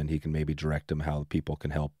with him, and he can maybe direct them how people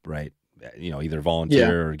can help, right? You know, either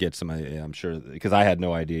volunteer or get somebody. I'm sure, because I had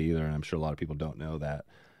no idea either, and I'm sure a lot of people don't know that.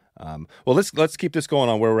 Well, let's keep this going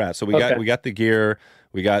on where we're at. So we got the gear.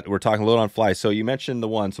 We're talking a little on fly. So you mentioned the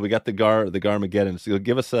one. So we got the Garmageddon. So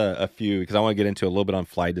give us a few, because I want to get into a little bit on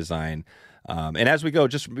fly design. And as we go,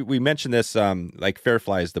 we mentioned this, like fair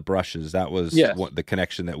flies, the brushes. That was the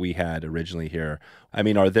connection that we had originally here. I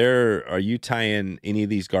mean, are you tying any of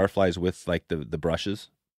these gar flies with like the brushes?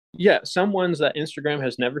 Yeah, some ones that Instagram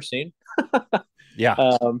has never seen. Yeah.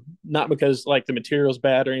 Not because like the material's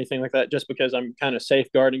bad or anything like that, just because I'm kind of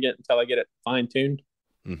safeguarding it until I get it fine tuned.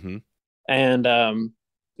 Mm-hmm. And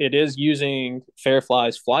it is using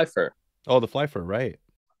Fairfly's fly fur. Oh, the fly fur, right?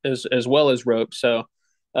 As well as rope. So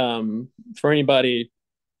for anybody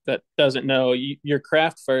that doesn't know, your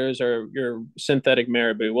craft furs are your synthetic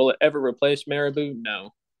marabou. Will it ever replace marabou?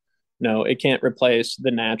 No, it can't replace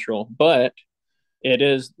the natural, but it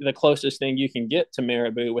is the closest thing you can get to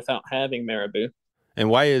marabou without having marabou. And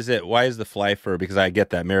why is the fly fur? Because I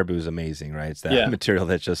get that marabou is amazing, right? It's that material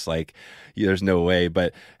that's just like, there's no way.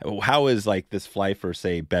 But how is like this fly fur,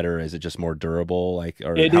 say, better? Is it just more durable? Like,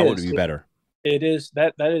 or how would it be better? It is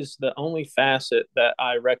that is the only facet that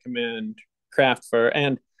I recommend craft fur.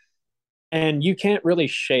 And And you can't really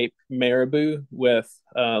shape marabou with,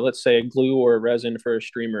 let's say, a glue or a resin for a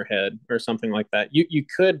streamer head or something like that. You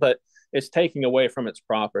could, but it's taking away from its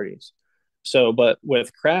properties. So, but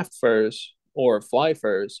with craft furs or fly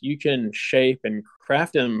furs, you can shape and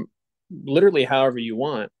craft them literally however you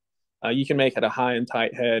want. You can make it a high and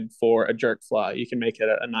tight head for a jerk fly. You can make it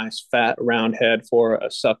a nice fat round head for a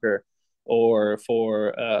sucker, or for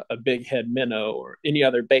a big head minnow, or any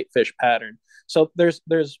other bait fish pattern. So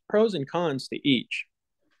there's pros and cons to each.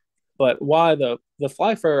 But why the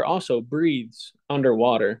fly fur also breathes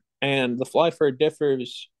underwater, and the fly fur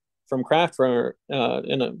differs from craft fur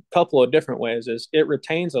in a couple of different ways. Is it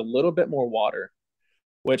retains a little bit more water,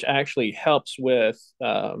 which actually helps with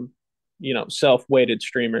self-weighted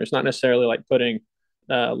streamers. Not necessarily like putting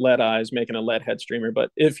lead eyes, making a lead head streamer,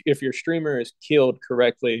 but if your streamer is keeled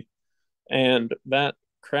correctly, and that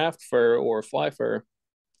craft fur or fly fur,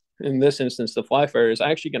 in this instance, the fly fur, is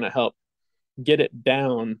actually going to help get it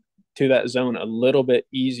down to that zone a little bit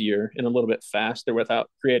easier and a little bit faster without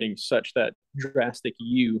creating such that drastic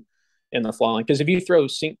U in the fly line. Because if you throw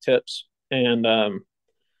sink tips and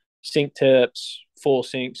sink tips, full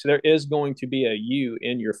sinks, there is going to be a U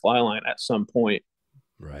in your fly line at some point.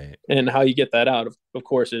 Right. And how you get that out, of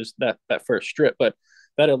course, is that first strip. But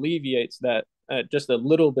that alleviates that just a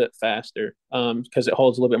little bit faster because it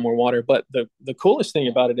holds a little bit more water. But the coolest thing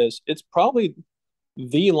about it is it's probably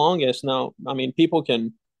the longest. Now, I mean, people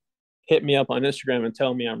can hit me up on Instagram and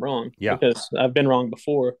tell me I'm wrong, because I've been wrong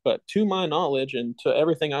before. But to my knowledge and to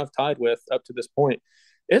everything I've tied with up to this point,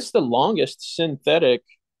 it's the longest synthetic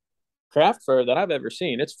craft fur that I've ever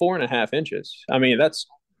seen. It's 4.5 inches. I mean,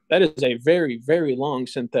 that is a very, very long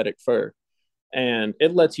synthetic fur. And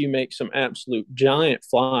it lets you make some absolute giant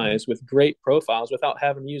flies with great profiles without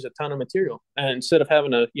having to use a ton of material. And instead of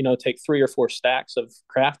having to, take 3 or 4 stacks of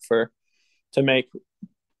craft fur to make,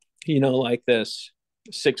 like this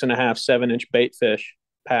 6.5, 7-inch bait fish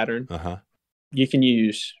pattern, you can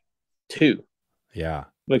use 2. Yeah.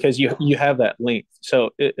 Because you have that length.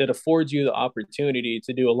 So it affords you the opportunity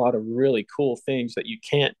to do a lot of really cool things that you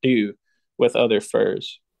can't do with other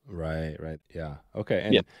furs. Right. Yeah.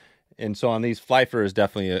 Okay. And so on these fly fur is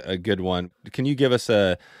definitely a good one. Can you give us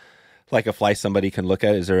a fly somebody can look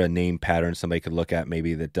at? Is there a name pattern somebody could look at,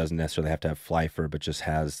 maybe that doesn't necessarily have to have fly fur, but just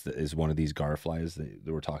is one of these gar flies that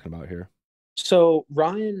we're talking about here? So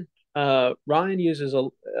Ryan uses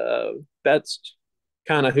that's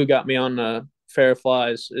kind of who got me on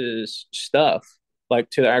Fairfly's is stuff, like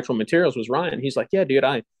to the actual materials, was Ryan. He's like, yeah, dude,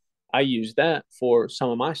 I use that for some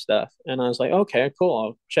of my stuff. And I was like, okay, cool,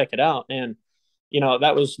 I'll check it out. And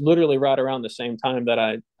that was literally right around the same time that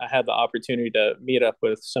I had the opportunity to meet up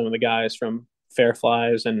with some of the guys from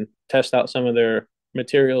Fairflies and test out some of their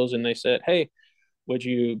materials. And they said, hey, would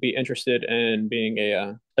you be interested in being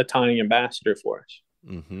a tying ambassador for us?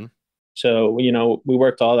 Mm-hmm. So, we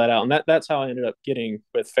worked all that out, and that's how I ended up getting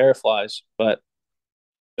with Fairflies. But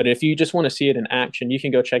if you just want to see it in action, you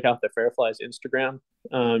can go check out the Fairflies Instagram.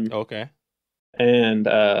 Okay. And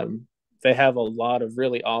they have a lot of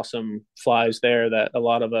really awesome flies there that a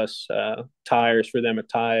lot of us tires for them have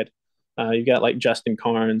tied. You got like Justin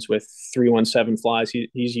Carnes with 317 flies.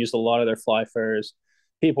 He's used a lot of their fly furs.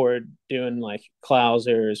 People are doing like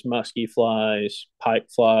clousers, musky flies, pipe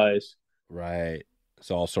flies. Right.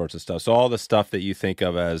 So all sorts of stuff. So all the stuff that you think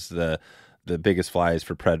of as the biggest flies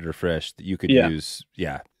for predator fish that you could use.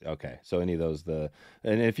 Yeah. Okay. So any of those, and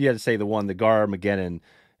if you had to say the Gar Mageddon,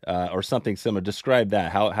 or something similar, describe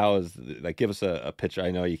that. How is, like, give us a picture. I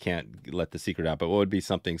know you can't let the secret out, but what would be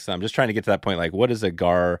something? So I'm just trying to get to that point. Like, what is a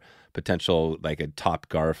gar potential, like a top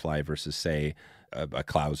gar fly versus, say, a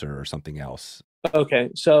clouser or something else? Okay,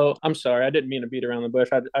 so I'm sorry, I didn't mean to beat around the bush.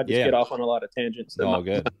 I just get off on a lot of tangents. All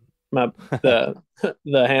good. The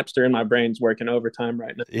hamster in my brain's working overtime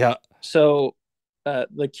right now. Yeah. So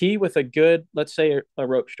the key with a good, let's say a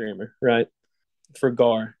rope streamer, right, for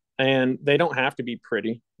gar, and they don't have to be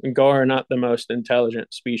pretty. And gar are not the most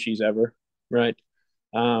intelligent species ever, right?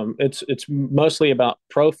 It's mostly about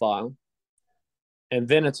profile, and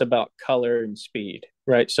then it's about color and speed,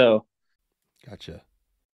 right? So, gotcha.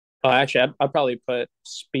 Actually, I'd probably put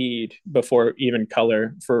speed before even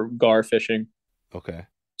color for gar fishing. Okay.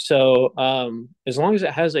 So as long as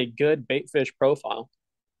it has a good bait fish profile,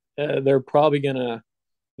 they're gonna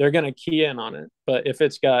key in on it. But if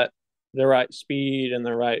it's got the right speed and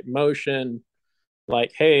the right motion,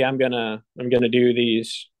 like, hey, I'm gonna do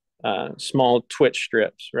these small twitch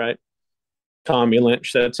strips, right? Tommy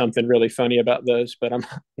Lynch said something really funny about those, but I'm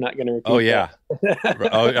not gonna repeat. Oh yeah.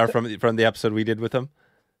 from the episode we did with him.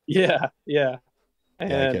 Yeah. And,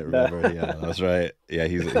 yeah, I can't remember. Yeah, that's right. Yeah,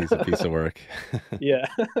 he's a piece of work. Yeah.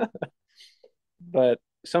 but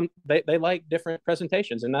they like different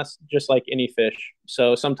presentations, and that's just like any fish.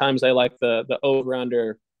 So sometimes they like the over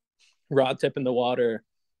under, rod tip in the water,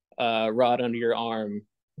 rod under your arm,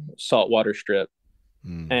 saltwater strip.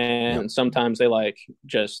 And sometimes they like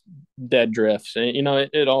just dead drifts, and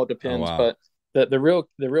it all depends. Oh, wow. But the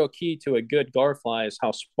real key to a good gar fly is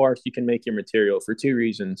how sparse you can make your material, for two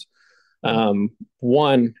reasons.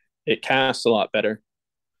 One, it casts a lot better.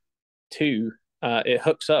 Two, it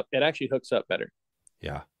actually hooks up better.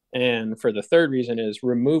 Yeah. And for the third reason is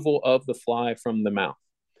removal of the fly from the mouth.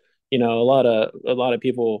 A lot of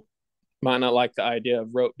people might not like the idea of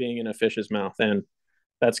rope being in a fish's mouth, and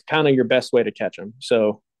that's kind of your best way to catch them.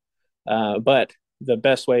 So, but the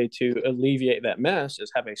best way to alleviate that mess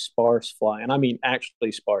is have a sparse fly. And I mean,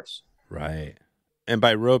 actually sparse. Right. And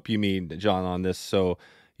by rope, you mean, John, on this. So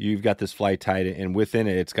you've got this fly tied, and within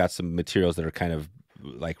it, it's got some materials that are kind of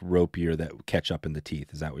like ropier that catch up in the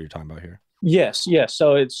teeth. Is that what you're talking about here? Yes.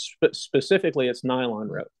 So it's specifically it's nylon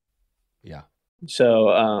rope. Yeah.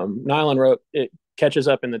 So nylon rope, it catches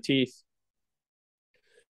up in the teeth.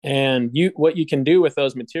 And what you can do with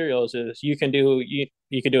those materials is you could do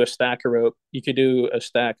a stack of rope, you could do a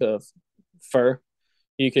stack of fur,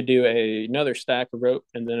 you could do another stack of rope,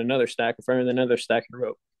 and then another stack of fur, and then another stack of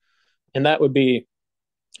rope. And that would be,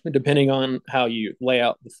 depending on how you lay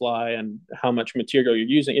out the fly and how much material you're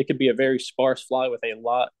using, it could be a very sparse fly with a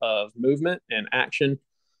lot of movement and action,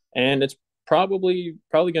 and it's probably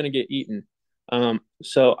going to get eaten.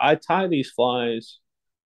 So I tie these flies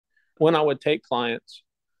when I would take clients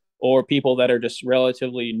or people that are just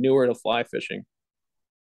relatively newer to fly fishing.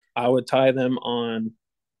 I would tie them on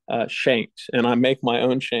shanks, and I make my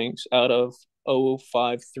own shanks out of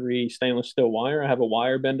 053 stainless steel wire. I have a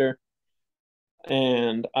wire bender,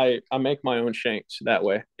 and I make my own shanks that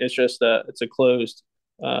way. It's just it's a closed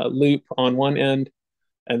loop on one end,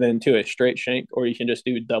 and then to a straight shank, or you can just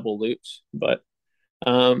do double loops. But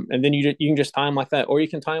and then you can just tie them like that, or you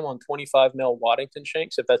can tie them on 25 mil Waddington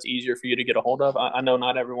shanks if that's easier for you to get a hold of. I know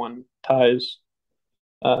not everyone ties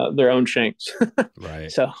their own shanks.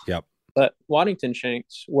 Right. So, yep. But Waddington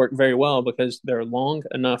shanks work very well because they're long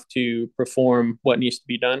enough to perform what needs to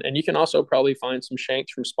be done. And you can also probably find some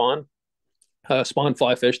shanks from spawn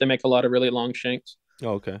fly fish. They make a lot of really long shanks.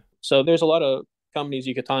 Oh, okay. So there's a lot of companies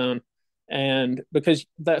you could tie on. And because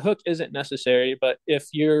that hook isn't necessary, but if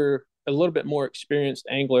you're a little bit more experienced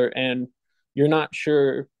angler and you're not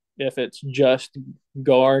sure if it's just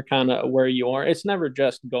gar kind of where you are, it's never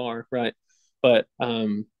just gar, right? But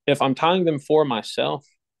if I'm tying them for myself,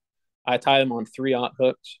 I tie them on 3/0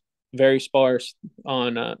 hooks, very sparse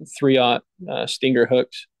on 3/0 stinger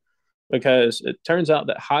hooks, because it turns out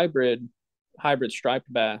that hybrid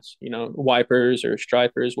striped bass, wipers or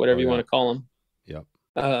stripers, whatever you want to call them,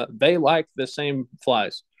 they like the same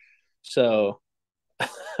flies. So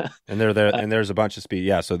and they're there, and there's a bunch of speed.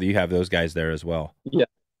 Yeah, so you have those guys there as well.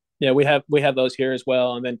 Yeah, we have those here as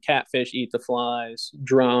well. And then catfish eat the flies,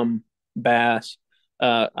 drum, bass.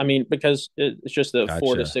 I mean, because it's just a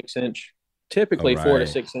 4 to 6 inch, typically 4 to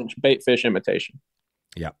 6 inch bait fish imitation.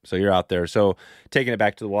 Yeah, so you're out there. So taking it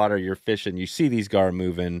back to the water, you're fishing. You see these gar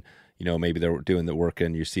moving. Maybe they're doing the work,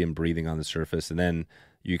 and you see them breathing on the surface, and then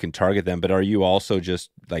you can target them. But are you also just,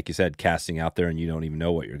 like you said, casting out there, and you don't even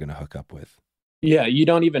know what you're going to hook up with? Yeah, you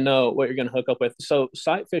don't even know what you're going to hook up with. So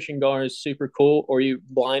sight fishing gar is super cool, or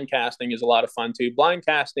blind casting is a lot of fun too. Blind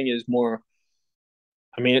casting is more,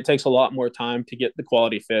 it takes a lot more time to get the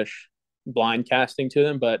quality fish blind casting to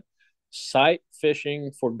them, but sight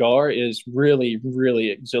fishing for gar is really, really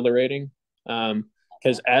exhilarating,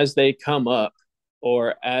 because as they come up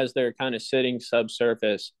or as they're kind of sitting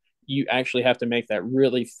subsurface, you actually have to make that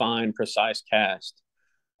really fine, precise cast,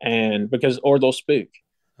 or they'll spook.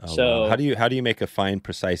 Oh, so wow. How do you make a fine,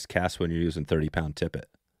 precise cast when you're using 30-pound tippet?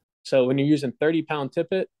 So when you're using 30-pound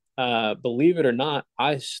tippet, believe it or not,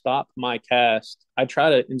 I stop my cast. I try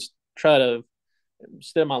to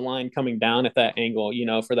instead of my line coming down at that angle,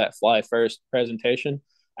 for that fly first presentation,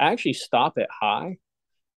 I actually stop it high,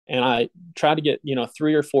 and I try to get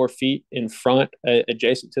 3 or 4 feet in front,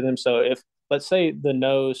 adjacent to them. So let's say the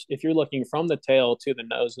nose, if you're looking from the tail to the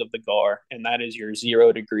nose of the gar, and that is your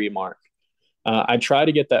 0 degree mark, I try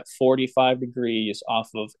to get that 45 degrees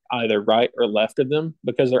off of either right or left of them,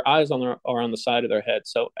 because their eyes are on the side of their head.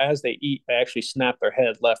 So as they eat, they actually snap their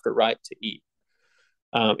head left or right to eat.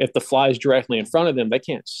 If the fly is directly in front of them, they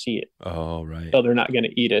can't see it. Oh, right. So they're not going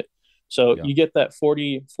to eat it. So you get that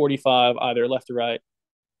 40, 45, either left or right.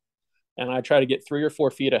 And I try to get 3 or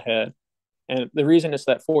 4 feet ahead. And the reason it's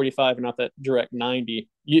that 45 and not that direct 90,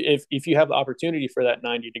 if you have the opportunity for that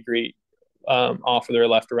 90 degree, off or they're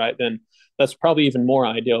left or right, then that's probably even more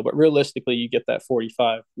ideal. But realistically, you get that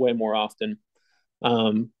 45 way more often.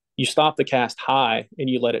 You stop the cast high and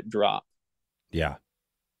you let it drop. Yeah.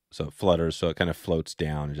 So it flutters, so it kind of floats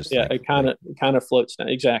down. And just it kind of floats down.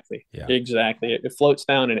 Exactly. Yeah. Exactly. It floats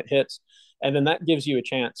down and it hits. And then that gives you a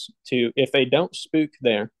chance to, if they don't spook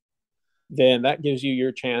there, then that gives you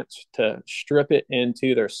your chance to strip it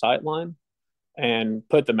into their sight line and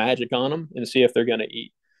put the magic on them and see if they're going to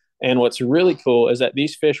eat. And what's really cool is that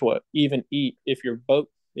these fish will even eat if you're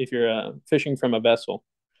fishing from a vessel.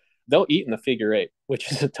 They'll eat in the figure 8,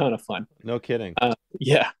 which is a ton of fun. No kidding.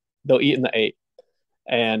 Yeah, they'll eat in the 8.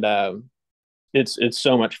 And it's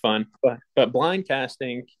so much fun. But blind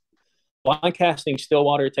casting still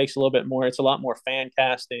water takes a little bit more. It's a lot more fan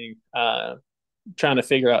casting, trying to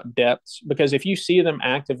figure out depths, because if you see them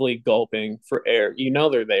actively gulping for air, you know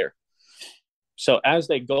they're there. So as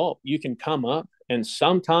they gulp, you can come up, and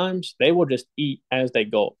sometimes they will just eat as they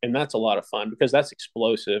gulp, and that's a lot of fun because that's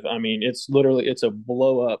explosive. I mean, it's a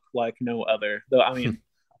blow up like no other. I mean,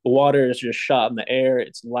 the water is just shot in the air.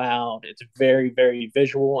 It's loud. It's very, very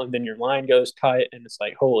visual. And then your line goes tight and it's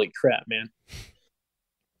like, holy crap, man.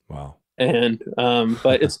 Wow. And,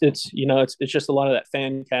 but it's just a lot of that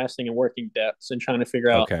fan casting and working depths and trying to figure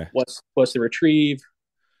out what's the retrieve,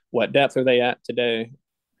 what depth are they at today.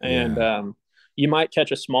 And, you might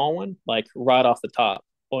catch a small one, like right off the top,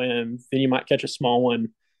 and then you might catch a small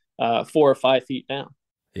one, 4 or 5 feet down.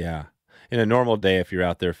 Yeah. In a normal day, if you're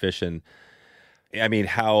out there fishing, I mean,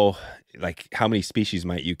 how many species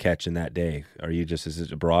might you catch in that day? Is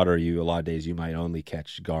it broad, or a lot of days you might only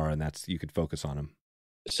catch gar and you could focus on them?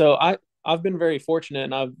 So I've been very fortunate,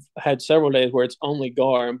 and I've had several days where it's only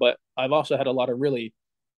gar, but I've also had a lot of really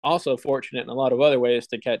also fortunate in a lot of other ways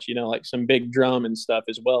to catch, like some big drum and stuff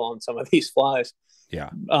as well on some of these flies. Yeah.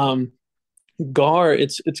 Gar,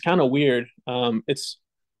 it's kind of weird. It's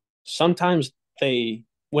sometimes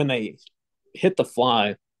when they hit the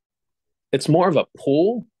fly, it's more of a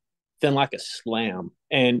pull than like a slam.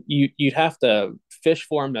 And you'd have to fish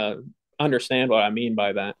for them to understand what I mean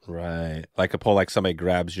by that. Right. Like a pull, like somebody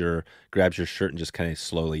grabs your shirt and just kind of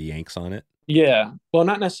slowly yanks on it. Yeah. Well,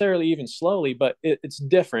 not necessarily even slowly, but it's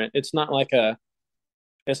different. It's not like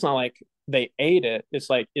they ate it. It's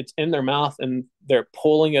like it's in their mouth and they're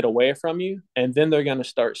pulling it away from you, and then they're going to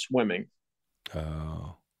start swimming.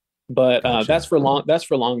 Oh. But gotcha. that's for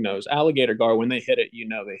longnose. Alligator gar, when they hit it,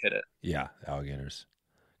 they hit it. Yeah, alligators.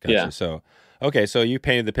 Gotcha. Yeah. So, okay, so you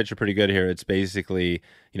painted the picture pretty good here. It's basically,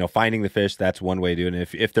 finding the fish. That's one way to do it. And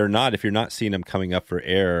if you're not seeing them coming up for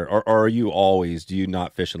air, or are you do you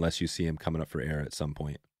not fish unless you see them coming up for air at some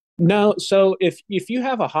point? No. So if you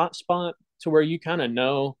have a hot spot to where you kind of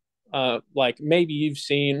know, like maybe you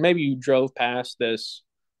drove past this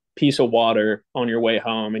piece of water on your way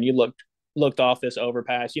home and you looked off this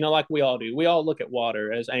overpass, like we all do. We all look at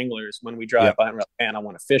water as anglers when we drive by and we're like, man, I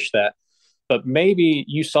want to fish that. But maybe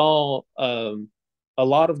you saw a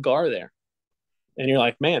lot of gar there and you're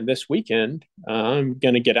like, man, this weekend I'm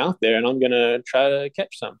going to get out there and I'm going to try to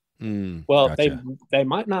catch some. Well, gotcha. They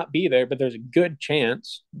might not be there, but there's a good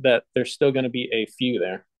chance that there's still going to be a few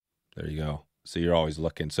there. There you go. So you're always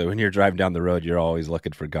looking. So when you're driving down the road, you're always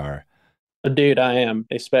looking for gar. Dude, I am,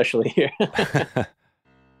 especially here.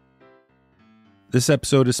 This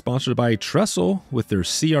episode is sponsored by Trxstle with their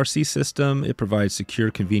CRC system. It provides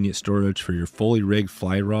secure, convenient storage for your fully rigged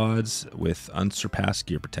fly rods with unsurpassed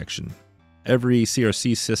gear protection. Every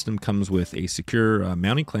CRC system comes with a secure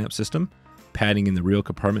mounting clamp system, padding in the reel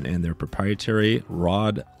compartment, and their proprietary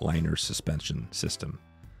rod liner suspension system.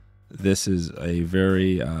 This is a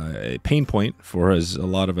very a pain point for a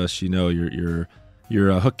lot of us. Your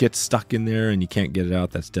hook gets stuck in there and you can't get it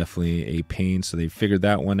out. That's definitely a pain. So they figured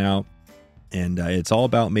that one out. And it's all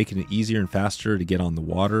about making it easier and faster to get on the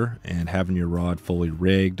water and having your rod fully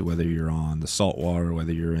rigged, whether you're on the saltwater,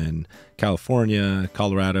 whether you're in California,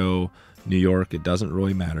 Colorado, New York. It doesn't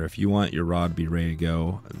really matter. If you want your rod to be ready to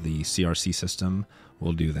go, the CRC system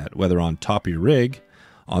will do that, whether on top of your rig,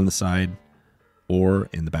 on the side, or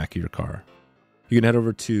in the back of your car. You can head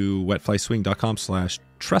over to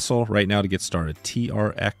wetflyswing.com/Trxstle right now to get started.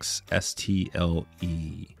 Trxstle.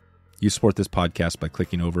 You support this podcast by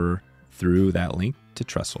clicking over through that link to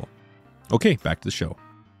Trxstle. Okay, back to the show.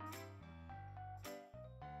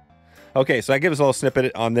 Okay, so I give us a little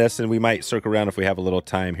snippet on this, and we might circle around if we have a little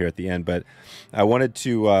time here at the end. But I wanted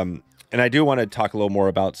to, and I do want to talk a little more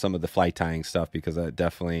about some of the fly tying stuff, because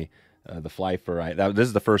definitely the fly fur. This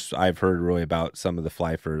is the first I've heard really about some of the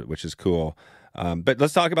fly fur, which is cool. But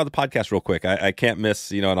let's talk about the podcast real quick. I can't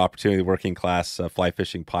miss an opportunity working class fly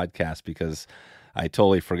fishing podcast, because I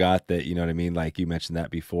totally forgot that, like you mentioned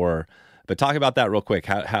that before. But talk about that real quick.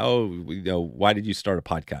 How why did you start a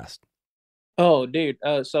podcast? Oh, dude.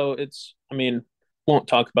 So won't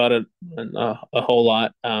talk about it a whole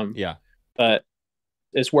lot. Yeah. But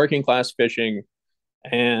it's working class fishing,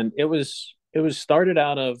 and it was started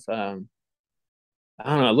out of I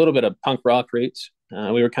don't know, a little bit of punk rock roots.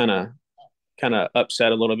 We were kind of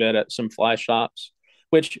upset a little bit at some fly shops,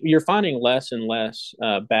 which you're finding less and less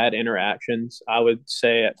bad interactions, I would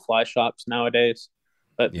say, at fly shops nowadays.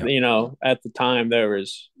 But Yep. At the time there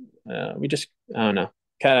was we just, I don't know,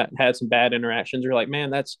 kind of had some bad interactions. We're like,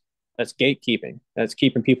 man, that's gatekeeping. That's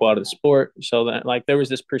keeping people out of the sport. So that, like, there was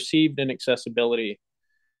this perceived inaccessibility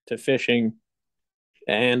to fishing,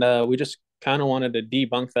 and we just kind of wanted to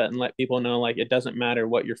debunk that and let people know, like, it doesn't matter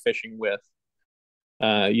what you're fishing with.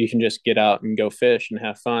 You can just get out and go fish and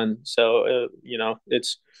have fun. So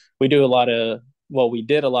we do a lot of we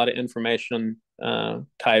did a lot of information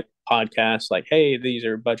type podcasts, like, hey, these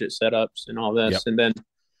are budget setups and all this. Yep.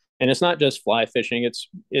 And it's not just fly fishing,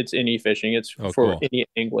 it's any fishing. It's for cool. any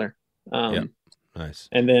angler. Yep. Nice.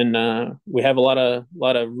 And then we have a lot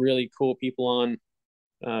of really cool people on.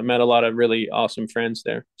 Met a lot of really awesome friends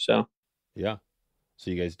there. So yeah. So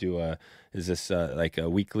you guys do is this like a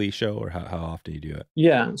weekly show, or how often you do it?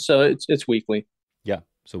 Yeah. So it's weekly. Yeah.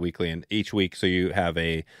 So weekly, and each week, so you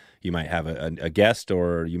might have a guest,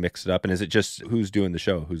 or you mix it up. And is it just who's doing the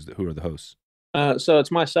show? Who are the hosts? So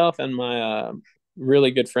it's myself and my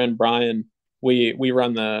really good friend Brian. We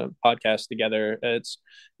run the podcast together. It's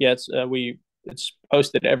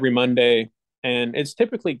posted every Monday, and it's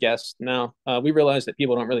typically guests. Now we realize that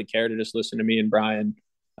people don't really care to just listen to me and Brian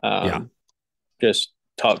just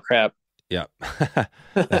talk crap. Yeah.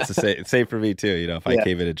 That's the same for me too. If I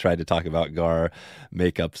came in and tried to talk about Gar,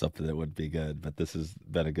 make up something that would be good, but this has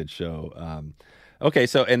been a good show. Okay.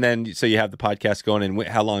 So you have the podcast going, and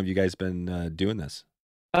how long have you guys been doing this?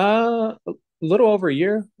 A little over a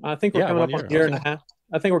year. I think we're coming up on a year and a half.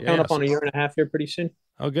 I think we're coming up on a year and a half here pretty soon.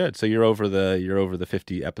 Oh, good. So you're over the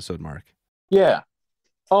 50 episode mark. Yeah.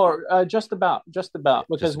 Or just about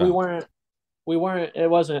because we weren't. It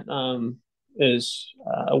wasn't as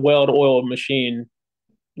a well-oiled machine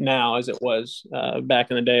now as it was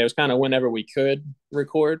back in the day. It was kind of whenever we could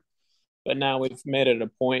record, but now we've made it a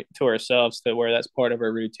point to ourselves to where that's part of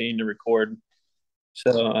our routine to record.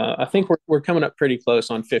 So I think we're coming up pretty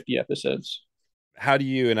close on 50 episodes. How do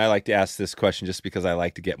you, and I like to ask this question just because I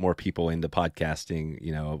like to get more people into podcasting,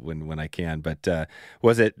 when I can, but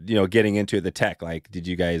was it, getting into the tech, like,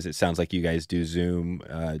 it sounds like you guys do Zoom,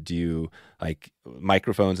 do you like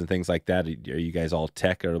microphones and things like that? Are you guys all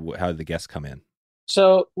tech, or how do the guests come in?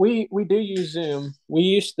 So we do use Zoom. We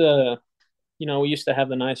used to have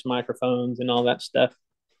the nice microphones and all that stuff.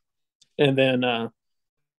 And then,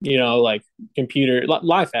 like computer,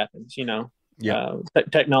 life happens, Yeah.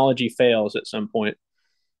 Technology fails at some point.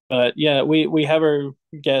 But yeah, we have our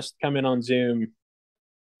guests come in on Zoom.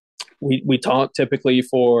 We talk typically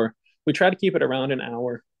we try to keep it around an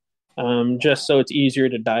hour, just so it's easier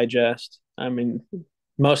to digest. I mean,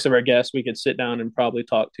 most of our guests we could sit down and probably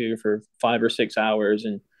talk to for 5 or 6 hours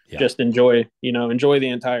and just enjoy the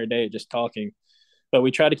entire day just talking. But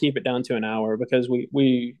we try to keep it down to an hour because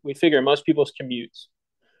we figure most people's commutes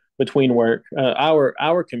between work,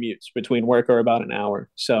 our commutes between work are about an hour.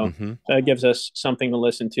 So that gives us something to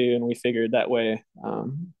listen to. And we figured that way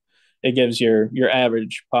it gives your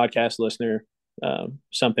average podcast listener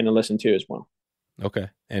something to listen to as well. Okay.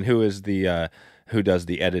 And who does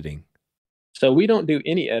the editing? So we don't do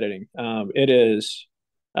any editing. It is,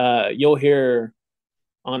 you'll hear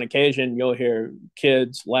on occasion,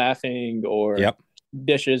 kids laughing or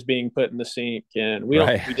dishes being put in the sink. And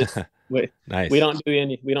nice. We don't do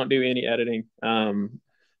any editing.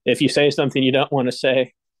 If you say something you don't want to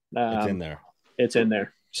say, it's in there. It's in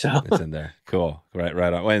there. So it's in there. Cool. Right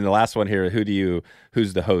on. Well, and the last one here,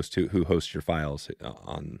 who's the host? Who hosts your files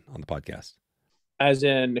on the podcast? As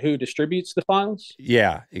in who distributes the files?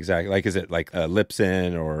 Yeah, exactly. Like, is it like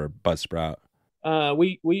Libsyn or Buzzsprout?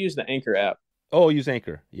 We use the Anchor app. Oh, use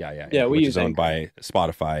Anchor. Yeah. Yeah, we use owned Anchor by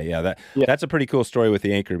Spotify. Yeah, that's a pretty cool story with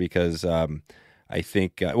the Anchor because I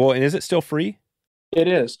think. And is it still free? It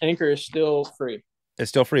is. Anchor is still free. It's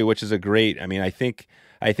still free, which is a great. I mean, I think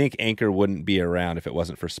Anchor wouldn't be around if it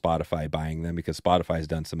wasn't for Spotify buying them, because Spotify has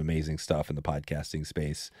done some amazing stuff in the podcasting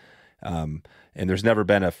space. And there's never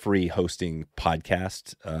been a free hosting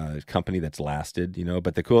podcast company that's lasted,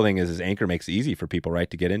 But the cool thing is Anchor makes it easy for people, right,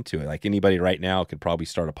 to get into it. Like anybody right now could probably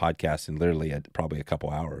start a podcast in literally probably a couple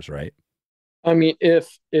hours, right? I mean,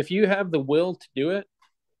 if you have the will to do it,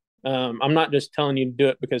 I'm not just telling you to do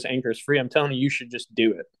it because Anchor is free. I'm telling you should just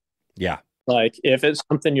do it. Yeah. Like if it's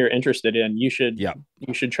something you're interested in, Yeah,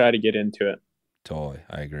 you should try to get into it. totally.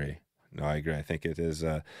 I agree. No, I agree. I think it is.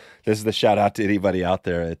 This is the shout out to anybody out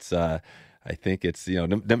there. It's. I think it's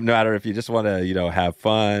no matter if you just want to have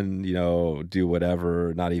fun, do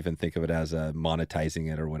whatever, not even think of it as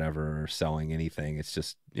monetizing it or whatever or selling anything. It's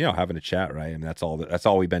just having a chat, right? I mean that's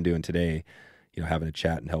all we've been doing today. Having a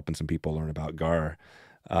chat and helping some people learn about gar.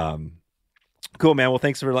 Cool, man. Well,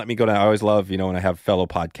 thanks for letting me go down. I always love, when I have fellow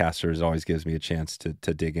podcasters, it always gives me a chance to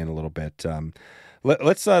dig in a little bit.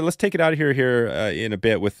 Let's take it out of here in a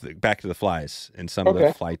bit with back to the flies and some of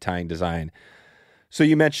the fly tying design. So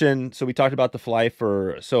we talked about the fly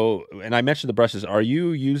and I mentioned the brushes. Are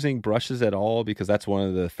you using brushes at all? Because that's one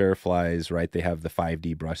of the fair flies, right? They have the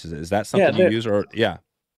 5D brushes. Is that something you use or yeah?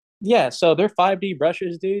 Yeah. So their 5D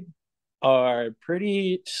brushes, dude, are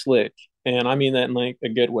pretty slick. And I mean that in like a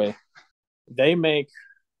good way. They make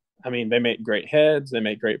great heads. They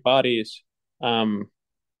make great bodies.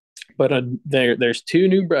 But there's two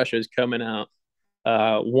new brushes coming out.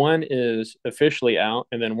 One is officially out,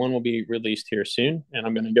 and then one will be released here soon. And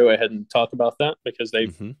I'm going to go ahead and talk about that because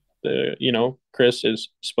Chris has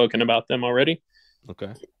spoken about them already.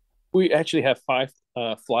 Okay. We actually have 5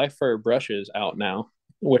 fly fur brushes out now,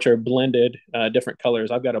 which are blended different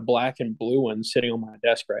colors. I've got a black and blue one sitting on my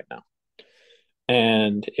desk right now,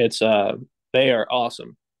 and they are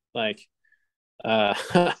awesome. Like,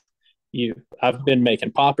 I've been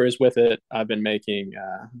making poppers with it. I've been making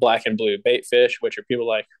black and blue bait fish, which are people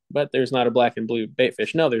like, but there's not a black and blue bait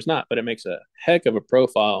fish. No, there's not, but it makes a heck of a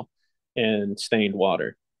profile in stained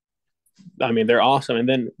water. I mean, they're awesome. And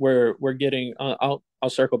then we're getting. I'll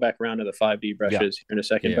circle back around to the 5D brushes here in a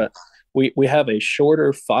second, but we have a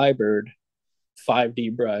shorter fibered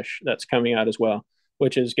 5D brush that's coming out as well,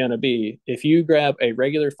 which is going to be if you grab a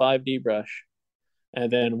regular 5D brush and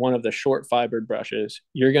then one of the short fibered brushes,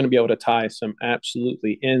 you're going to be able to tie some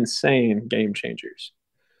absolutely insane game changers.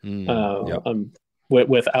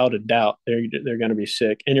 Without a doubt, they're going to be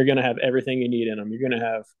sick, and you're going to have everything you need in them. You're going to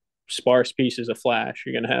have sparse pieces of flash.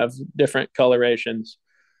 You're going to have different colorations.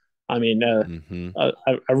 I mean, I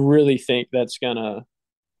really think that's going to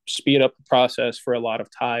speed up the process for a lot of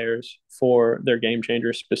tiers for their game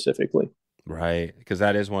changers specifically. Right, because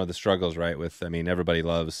that is one of the struggles, right? Everybody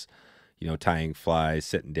loves tying flies,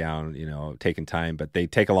 sitting down, taking time, but they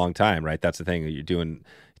take a long time, right? That's the thing. You're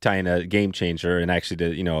tying a game changer, and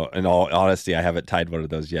actually, in all honesty, I haven't tied one of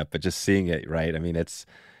those yet, but just seeing it, right? I mean, it's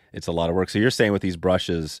a lot of work. So you're saying with these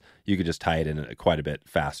brushes, you could just tie it in quite a bit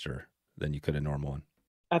faster than you could a normal one.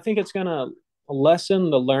 I think it's going to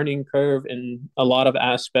lessen the learning curve in a lot of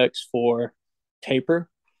aspects for taper.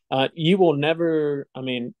 You will never,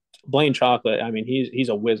 Blaine Chocolate, he's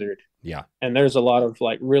a wizard. Yeah. And there's a lot of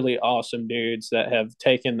like really awesome dudes that have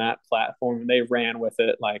taken that platform and they ran with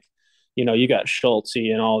it. Like, you got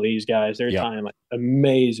Schultze and all these guys, they're tying like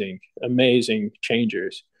amazing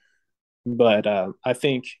changers. But I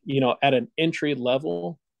think, at an entry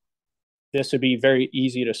level, this would be very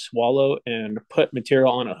easy to swallow and put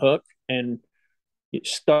material on a hook and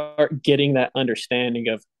start getting that understanding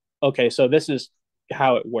of, okay, so this is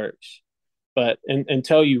how it works. But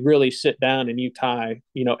until you really sit down and you tie,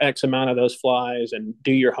 X amount of those flies and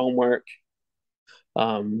do your homework,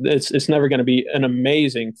 it's never going to be an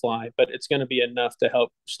amazing fly, but it's going to be enough to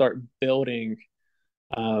help start building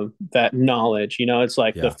that knowledge. It's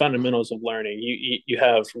like the fundamentals of learning. You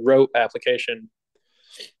have rote application.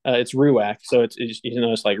 It's RUAC, so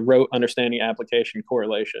it's like rote understanding, application,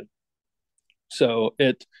 correlation. So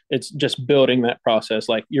it's just building that process.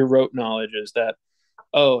 Like your rote knowledge is that,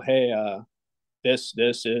 oh, hey, this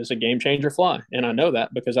is a game changer fly, and I know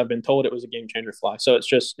that because I've been told it was a game changer fly. So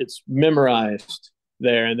it's memorized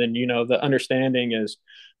there, and then the understanding is,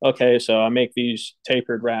 okay, so I make these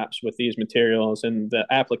tapered wraps with these materials, and the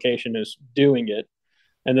application is doing it,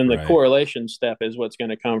 and then the correlation step is what's going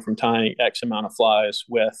to come from tying X amount of flies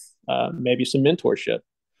with maybe some mentorship,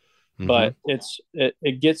 but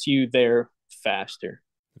it gets you there faster.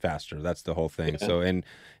 That's the whole thing. So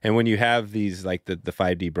and when you have these like the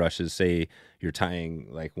 5D brushes, say you're tying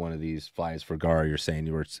like one of these flies for gar, you're saying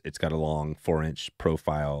it's got a long 4-inch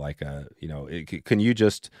profile, like can you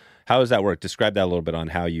just, how does that work? Describe that a little bit on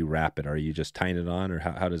how you wrap it. Are you just tying it on, or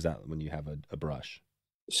how does that when you have a brush?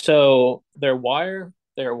 So they're wire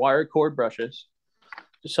cord brushes.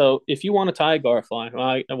 So if you want to tie a gar fly,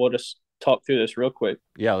 I will just talk through this real quick.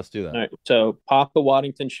 Yeah, let's do that. All right. So pop a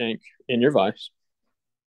Waddington shank in your vise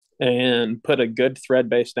and put a good thread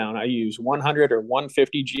base down. I use 100 or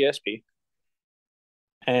 150 GSP,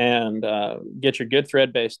 and get your good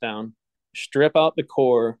thread base down. Strip out the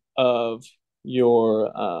core of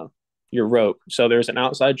your your rope. So there's an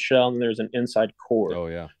outside shell and there's an inside core. Oh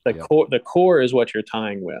yeah. The core is what you're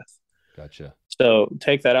tying with. Gotcha. So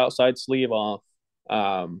take that outside sleeve off,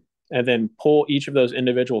 and then pull each of those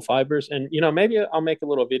individual fibers. And maybe I'll make a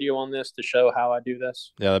little video on this to show how I do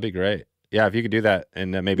this. Yeah, that'd be great. Yeah, if you could do that,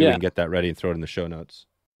 and maybe we can get that ready and throw it in the show notes.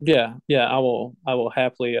 Yeah, I will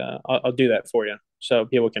happily. I'll do that for you, so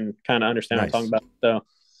people can kind of understand what I'm talking about. So,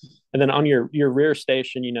 and then on your rear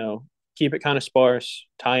station, keep it kind of sparse.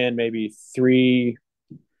 Tie in maybe three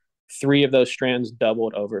of those strands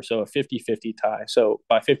doubled over, so a 50-50 tie. So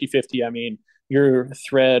by 50-50, I mean your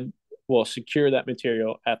thread will secure that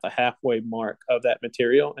material at the halfway mark of that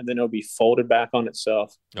material, and then it'll be folded back on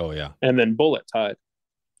itself. Oh yeah, and then bullet tied.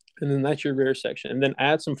 And then that's your rear section. And then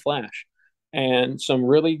add some flash. And some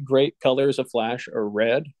really great colors of flash are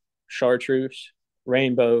red, chartreuse,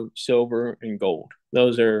 rainbow, silver, and gold.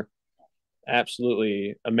 Those are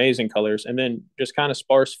absolutely amazing colors. And then just kind of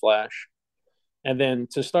sparse flash. And then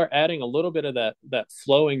to start adding a little bit of that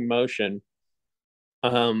flowing motion,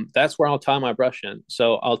 that's where I'll tie my brush in.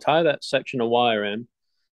 So I'll tie that section of wire in.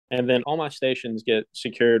 And then all my stations get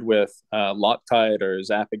secured with Loctite or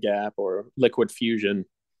Zap-A-Gap or Liquid Fusion,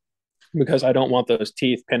 because I don't want those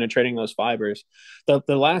teeth penetrating those fibers. The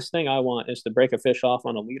last thing I want is to break a fish off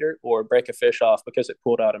on a leader or break a fish off because it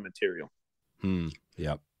pulled out of material.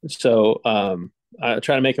 Yep. So I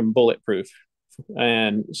try to make them bulletproof.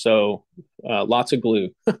 And so lots of glue.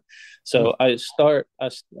 So I start,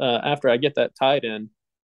 after I get that tied in,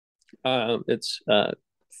 it's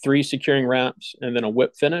 3 securing wraps and then a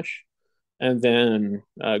whip finish and then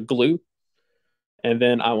glue. And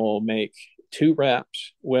then I will make 2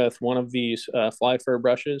 wraps with one of these fly fur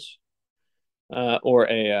brushes or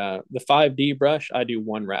the 5D brush. I do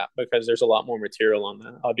 1 wrap because there's a lot more material on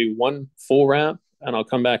that. I'll do 1 full wrap and I'll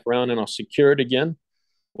come back around and I'll secure it again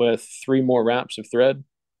with 3 more wraps of thread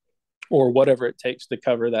or whatever it takes to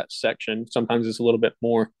cover that section. Sometimes it's a little bit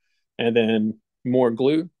more, and then more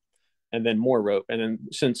glue and then more rope. And then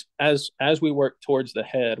since as we work towards the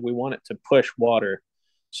head, we want it to push water.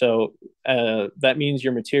 So that means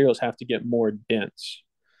your materials have to get more dense.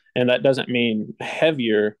 And that doesn't mean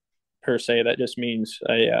heavier per se. That just means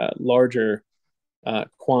a larger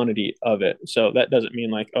quantity of it. So that doesn't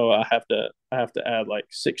mean like, oh, I have to add like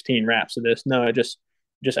 16 wraps of this. No, I just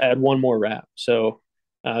add 1 more wrap. So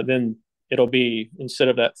then it'll be, instead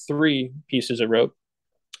of that 3 pieces of rope,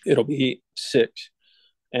 it'll be 6.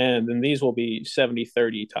 And then these will be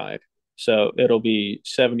 70-30 tied. So it'll be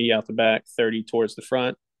 70 out the back, 30 towards the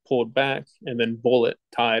front, pulled back, and then bullet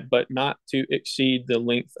tied, but not to exceed the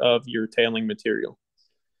length of your tailing material.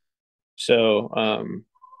 So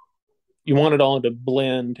you want it all to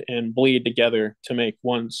blend and bleed together to make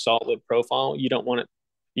one solid profile. You don't want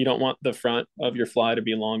the front of your fly to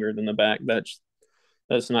be longer than the back.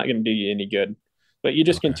 That's not going to do you any good. But you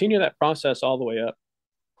just continue that process all the way up,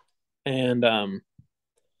 and till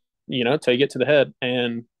you get to the head,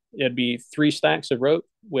 and it'd be 3 stacks of rope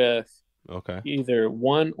with either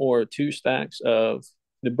 1 or 2 stacks of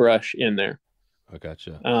the brush in there. I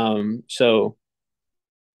gotcha. So,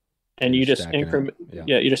 and you just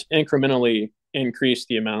you just incrementally increase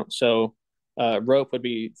the amount. So, rope would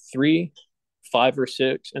be 3, 5 or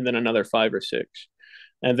 6, and then another 5 or 6.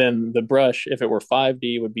 And then the brush, if it were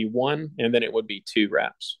 5D, would be 1, and then it would be 2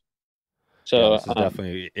 wraps. So this is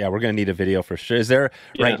definitely, we're going to need a video for sure. Is there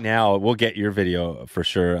right now, we'll get your video for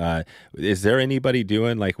sure. Is there anybody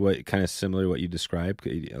doing like what kind of similar to what you described,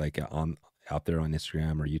 like out there on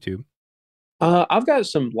Instagram or YouTube? I've got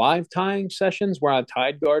some live tying sessions where I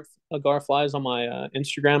tied gar flies on my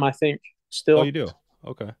Instagram, I think still. Oh, you do?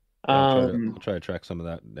 Okay. I'll try to track some of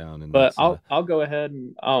that down. But I'll go ahead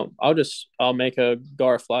and I'll make a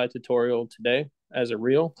gar fly tutorial today as a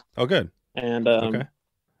reel. Oh, good. And okay.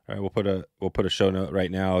 All right, we'll put a show note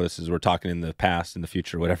right now. We're talking in the past, in the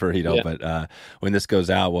future, whatever, but when this goes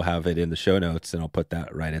out, we'll have it in the show notes, and I'll put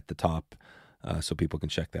that right at the top so people can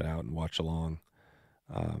check that out and watch along.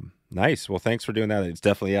 Nice. Well, thanks for doing that. It's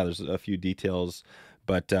definitely, there's a few details,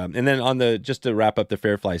 but and then just to wrap up the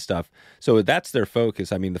Fairfly stuff. So that's their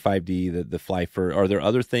focus. I mean, the 5D, the fly fur, are there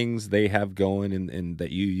other things they have going in that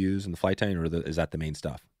you use in the fly tying, or is that the main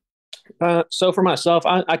stuff? So for myself,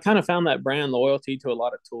 I kind of found that brand loyalty to a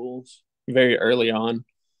lot of tools very early on,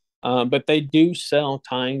 but they do sell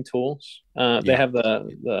tying tools. They have the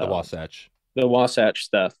Wasatch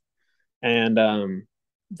stuff, and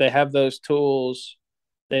they have those tools.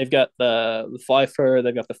 They've got the fly fur,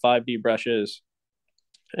 they've got the 5D brushes,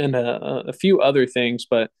 and a few other things.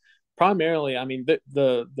 But primarily, I mean,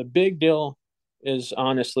 the big deal is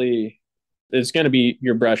honestly, it's going to be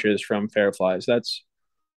your brushes from Fairflies.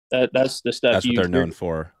 That's the stuff That's what they're known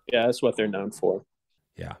for. Yeah, that's what they're known for.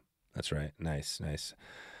 Yeah, that's right. Nice.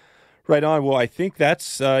 Right on. Well, I think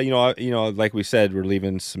that's like we said, we're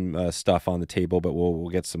leaving some stuff on the table, but we'll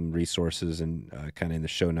get some resources and kind of in the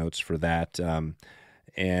show notes for that.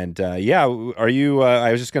 Are you?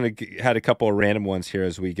 I was just going to had a couple of random ones here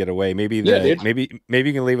as we get away. Maybe maybe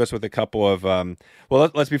you can leave us with a couple of.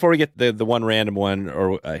 Let's before we get the one random one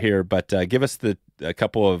or here, but give us a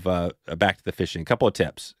couple of back to the fishing, a couple of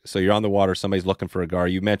tips. So you're on the water, somebody's looking for a gar.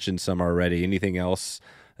 You mentioned some already. Anything else?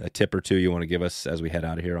 A tip or two you want to give us as we head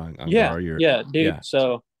out of here on gar? Dude. Yeah.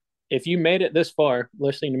 So if you made it this far,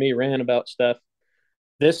 listening to me rant about stuff.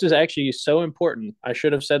 This is actually so important. I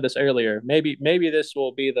should have said this earlier. Maybe this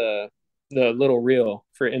will be the little reel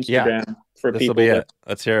for Instagram for this people. This will be it.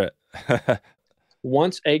 Let's hear it.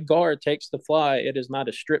 Once a gar takes the fly, it is not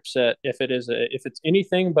a strip set. If it's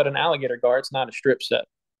anything but an alligator gar, it's not a strip set.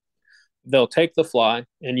 They'll take the fly,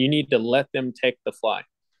 and you need to let them take the fly.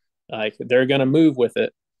 Like they're going to move with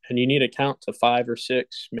it, and you need to count to 5 or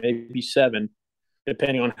 6, maybe 7.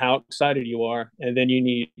 Depending on how excited you are. And then you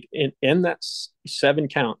need in that 7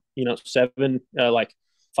 count, 7, like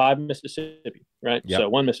 5 Mississippi, right? Yep. So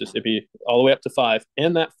 1 Mississippi all the way up to 5.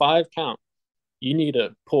 In that 5 count, you need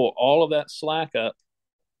to pull all of that slack up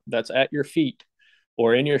that's at your feet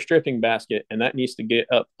or in your stripping basket. And that needs to get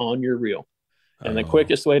up on your reel. And the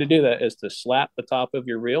quickest way to do that is to slap the top of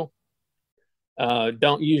your reel.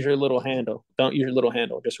 Don't use your little handle.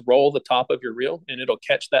 Just roll the top of your reel and it'll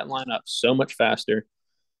catch that line up so much faster,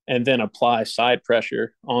 and then apply side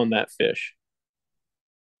pressure on that fish.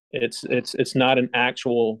 It's not an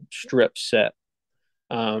actual strip set,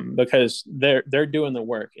 because they're doing the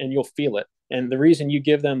work and you'll feel it. And the reason you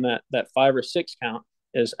give them that 5 or 6 count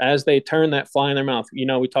is as they turn that fly in their mouth.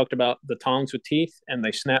 We talked about the tongs with teeth and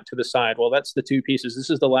they snap to the side. Well, that's the 2 pieces. This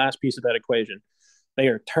is the last piece of that equation. They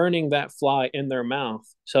are turning that fly in their mouth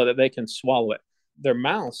so that they can swallow it. Their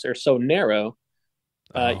mouths are so narrow,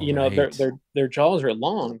 right. their jaws are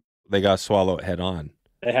long. They got to swallow it head on.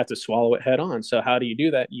 They have to swallow it head on. So how do you do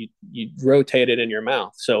that? You rotate it in your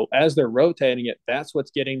mouth. So as they're rotating it, that's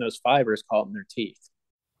what's getting those fibers caught in their teeth.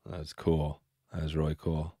 That's cool. That is really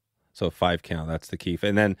cool. So 5 count, that's the key.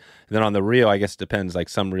 And then on the reel, I guess it depends. Like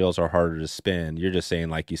some reels are harder to spin. You're just saying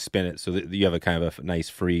like you spin it so that you have a kind of a nice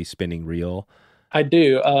free spinning reel. I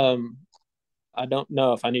do. I don't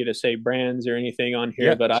know if I need to say brands or anything on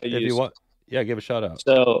here, but I use. You want, give a shout out.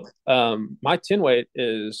 So my 10 weight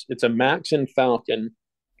it's a Maxon Falcon.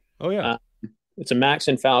 Oh yeah, it's a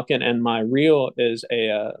Maxon Falcon, and my reel is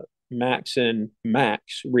a Maxon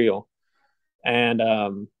Max reel. And I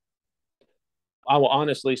will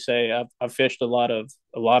honestly say I've fished a lot of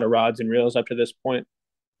rods and reels up to this point,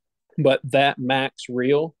 but that Max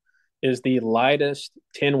reel is the lightest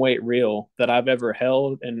 10 weight reel that I've ever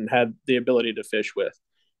held and had the ability to fish with.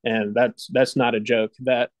 And that's not a joke.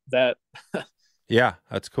 That yeah,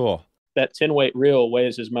 that's cool. That 10 weight reel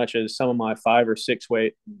weighs as much as some of my 5 or 6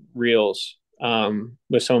 weight reels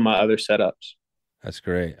with some of my other setups. That's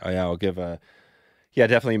great. Oh yeah, I'll give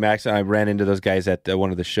definitely Max. I ran into those guys at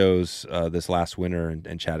one of the shows this last winter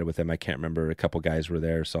and chatted with them. I can't remember. A couple guys were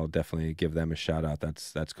there, so I'll definitely give them a shout out.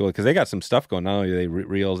 That's cool because they got some stuff going. Not only they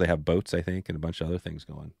reels, they have boats, I think, and a bunch of other things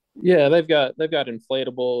going. Yeah, they've got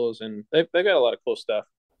inflatables and they've got a lot of cool stuff.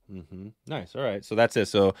 Mm-hmm. Nice. All right, so that's it.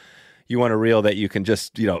 So you want a reel that you can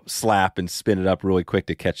just slap and spin it up really quick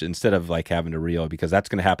to catch it instead of like having to reel, because that's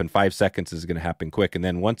going to happen. 5 seconds is going to happen quick, and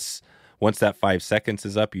then once that 5 seconds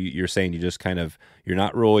is up, you're saying you just kind of, you're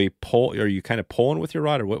not really are you kind of pulling with your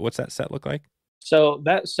rod, or what's that set look like? So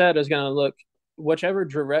that set is going to look, whichever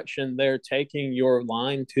direction they're taking your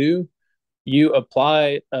line to, you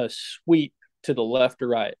apply a sweep to the left or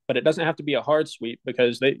right, but it doesn't have to be a hard sweep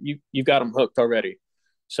because you've got them hooked already.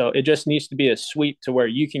 So it just needs to be a sweep to where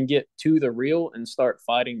you can get to the reel and start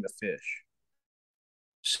fighting the fish.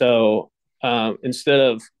 So instead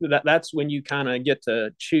of that's when you kind of get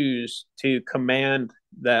to choose to command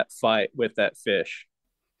that fight with that fish.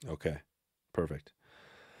 Okay, perfect.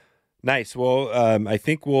 Nice. Well, I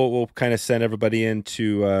think we'll kind of send everybody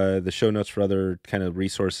into the show notes for other kind of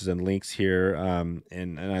resources and links here.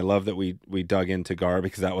 And I love that we dug into Gar,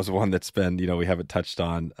 because that was one that's been, we haven't touched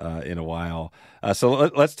on in a while. So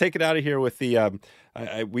let's take it out of here with the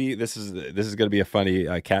this is going to be a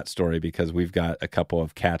funny cat story, because we've got a couple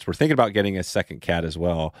of cats. We're thinking about getting a second cat as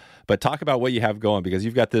well. But talk about what you have going, because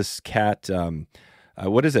you've got this cat.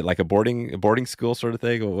 What is it, like a boarding school sort of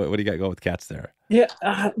thing? What do you got going with cats there?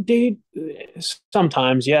 Yeah, dude.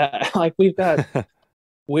 Sometimes, yeah. Like we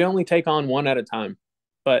only take on one at a time,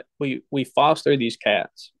 but we foster these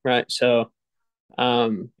cats, right? So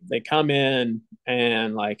They come in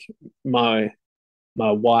and like my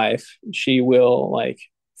wife, she will like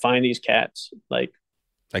find these cats, like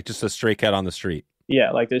just a stray cat on the street.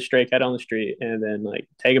 yeah, like this stray cat on the street, and then like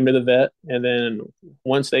take them to the vet, and then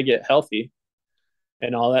once they get healthy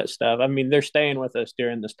and all that stuff, I mean, they're staying with us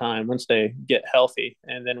during this time. Once they get healthy,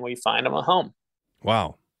 and then we find them a home.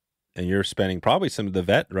 Wow. And you're spending probably some of the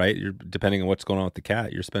vet, right? You're depending on what's going on with the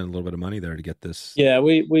cat. You're spending a little bit of money there to get this. Yeah,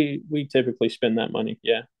 we typically spend that money.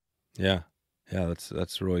 Yeah. Yeah.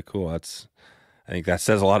 That's really cool. I think that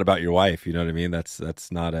says a lot about your wife. You know what I mean? That's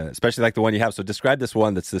not especially like the one you have. So describe this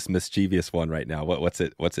one that's this mischievous one right now. What's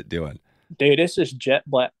it doing? Dude, it's this jet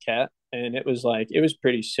black cat, and it was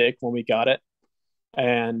pretty sick when we got it.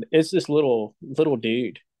 And it's this little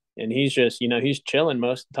dude, and he's just, he's chilling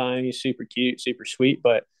most of the time. He's super cute, super sweet,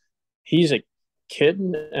 but he's a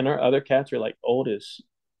kitten, and our other cats are like old as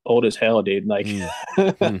hell, dude. Like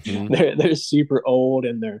they're super old,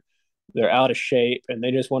 and they're out of shape, and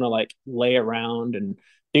they just want to like lay around. And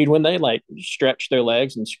dude, when they like stretch their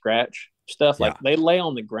legs and scratch stuff, like they lay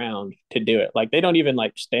on the ground to do it. Like they don't even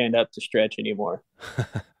like stand up to stretch anymore.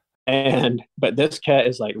 But this cat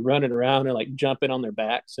is like running around and like jumping on their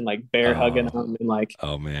backs and like bear hugging them, and like,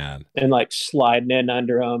 oh man, and like sliding in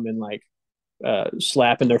under them, and like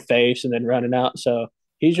slapping their face and then running out. So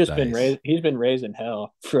he's just been raising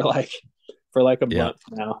hell for like a month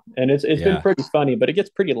now, and it's been pretty funny, but it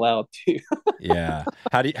gets pretty loud too. Yeah.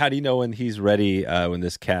 How do you know when he's ready? When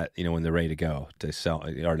this cat, when they're ready to go to sell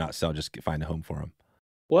or not sell, just find a home for him.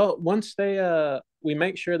 Well, once we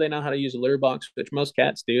make sure they know how to use a litter box, which most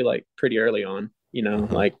cats do, like pretty early on.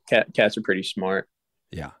 Like cats are pretty smart.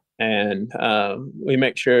 Yeah. And we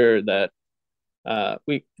make sure that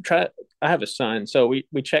we try. I have a son, so we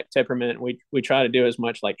check temperament. We try to do as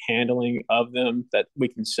much like handling of them that we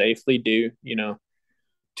can safely do, to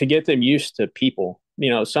get them used to people.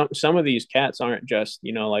 Some of these cats aren't just,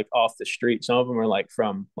 like off the street. Some of them are like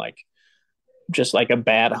from like just like a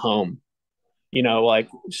bad home. Like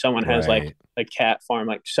someone has like a cat farm,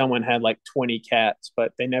 like someone had like 20 cats,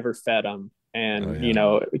 but they never fed them, and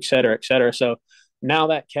et cetera, et cetera. So now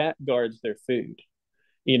that cat guards their food,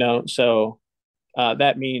 so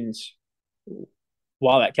that means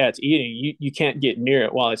while that cat's eating, you can't get near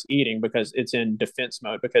it while it's eating, because it's in defense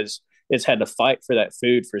mode, because it's had to fight for that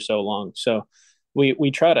food for so long. So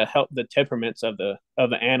we try to help the temperaments of the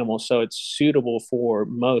animal, so it's suitable for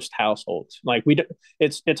most households. Like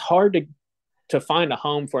it's hard to find a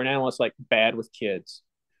home for an animal that's like bad with kids,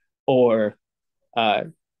 or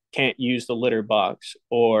can't use the litter box,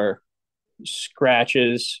 or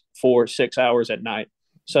scratches for 6 hours at night.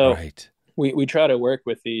 So we try to work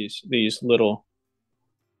with these little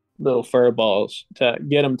fur balls to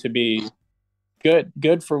get them to be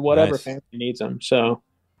good for whatever family needs them. So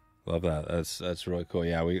love that. That's really cool.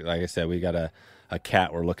 Yeah, like I said, we got a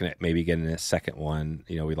cat. We're looking at maybe getting a second one.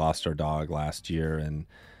 We lost our dog last year, and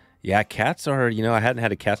yeah, cats are, I hadn't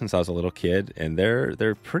had a cat since I was a little kid, and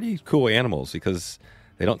they're pretty cool animals because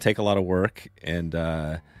they don't take a lot of work, and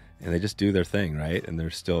they just do their thing, right? And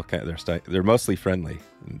they're mostly friendly.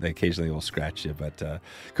 They occasionally will scratch you, but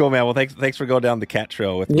cool, man. Well, thanks for going down the cat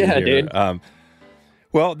trail with me here. Dude.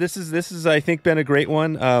 Well, this is I think been a great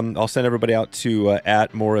one. I'll send everybody out to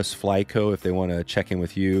at Morris Fly Co. if they want to check in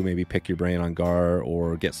with you, maybe pick your brain on Gar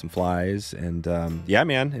or get some flies. And yeah,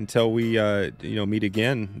 man, until we meet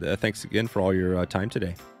again, thanks again for all your time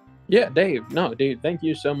today. Yeah, Dave. No, dude, thank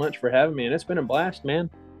you so much for having me, and it's been a blast, man.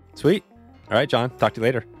 Sweet. All right, John. Talk to you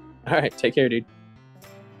later. All right, take care, dude.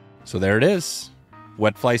 So there it is.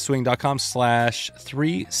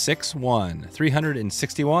 wetflyswing.com/361.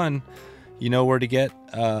 361. You know where to get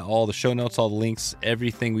all the show notes, all the links,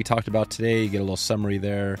 everything we talked about today. You get a little summary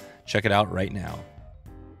there. Check it out right now.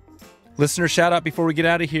 Listener shout out before we get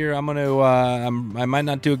out of here. I'm gonna. I might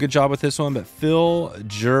not do a good job with this one, but Phil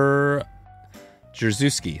Jerzewski.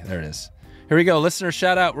 There it is. Here we go. Listener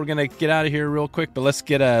shout out. We're gonna get out of here real quick, but let's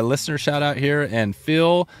get a listener shout out here. And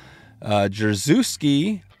Phil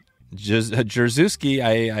Jerzewski. Jerzewski.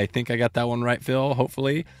 I think I got that one right, Phil.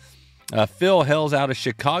 Hopefully. Phil hails out of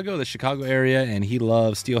Chicago, the Chicago area, and he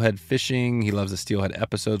loves steelhead fishing. He loves the steelhead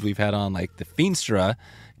episodes we've had on, like the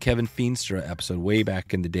Kevin Feenstra episode way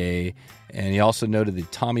back in the day. And he also noted the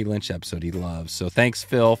Tommy Lynch episode he loves. So thanks,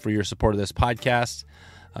 Phil, for your support of this podcast.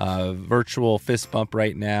 Virtual fist bump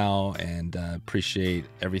right now, and appreciate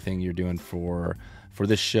everything you're doing for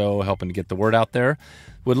this show, helping to get the word out there.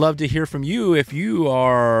 Would love to hear from you if you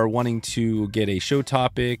are wanting to get a show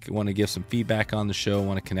topic, want to give some feedback on the show,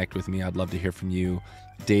 want to connect with me. I'd love to hear from you.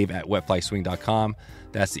 Dave at wetflyswing.com.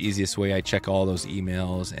 That's the easiest way. I check all those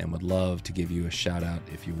emails and would love to give you a shout out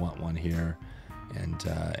if you want one here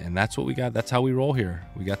And that's what we got. That's how we roll here.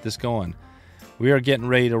 We got this going. We are getting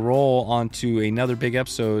ready to roll onto another big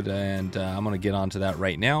episode, and I'm going to get onto that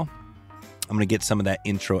right now. I'm going to get some of that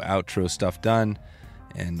intro, outro stuff done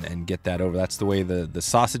and get that over. That's the way the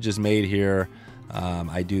sausage is made here.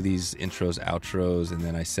 I do these intros, outros, and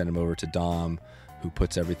then I send them over to Dom, who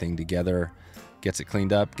puts everything together, gets it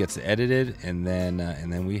cleaned up, gets it edited, and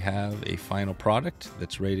then we have a final product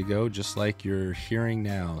that's ready to go, just like you're hearing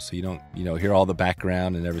now. So you don't hear all the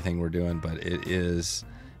background and everything we're doing, but it is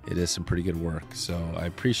some pretty good work. So I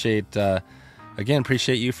appreciate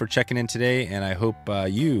you for checking in today, and I hope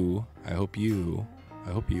to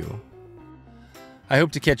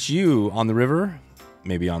catch you on the river,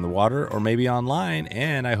 maybe on the water, or maybe online,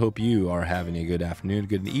 and I hope you are having a good afternoon,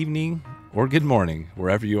 good evening, or good morning,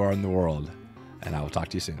 wherever you are in the world. And I will talk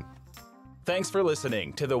to you soon. Thanks for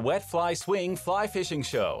listening to the Wet Fly Swing Fly Fishing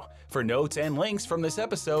Show. For notes and links from this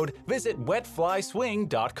episode, visit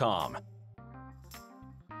wetflyswing.com.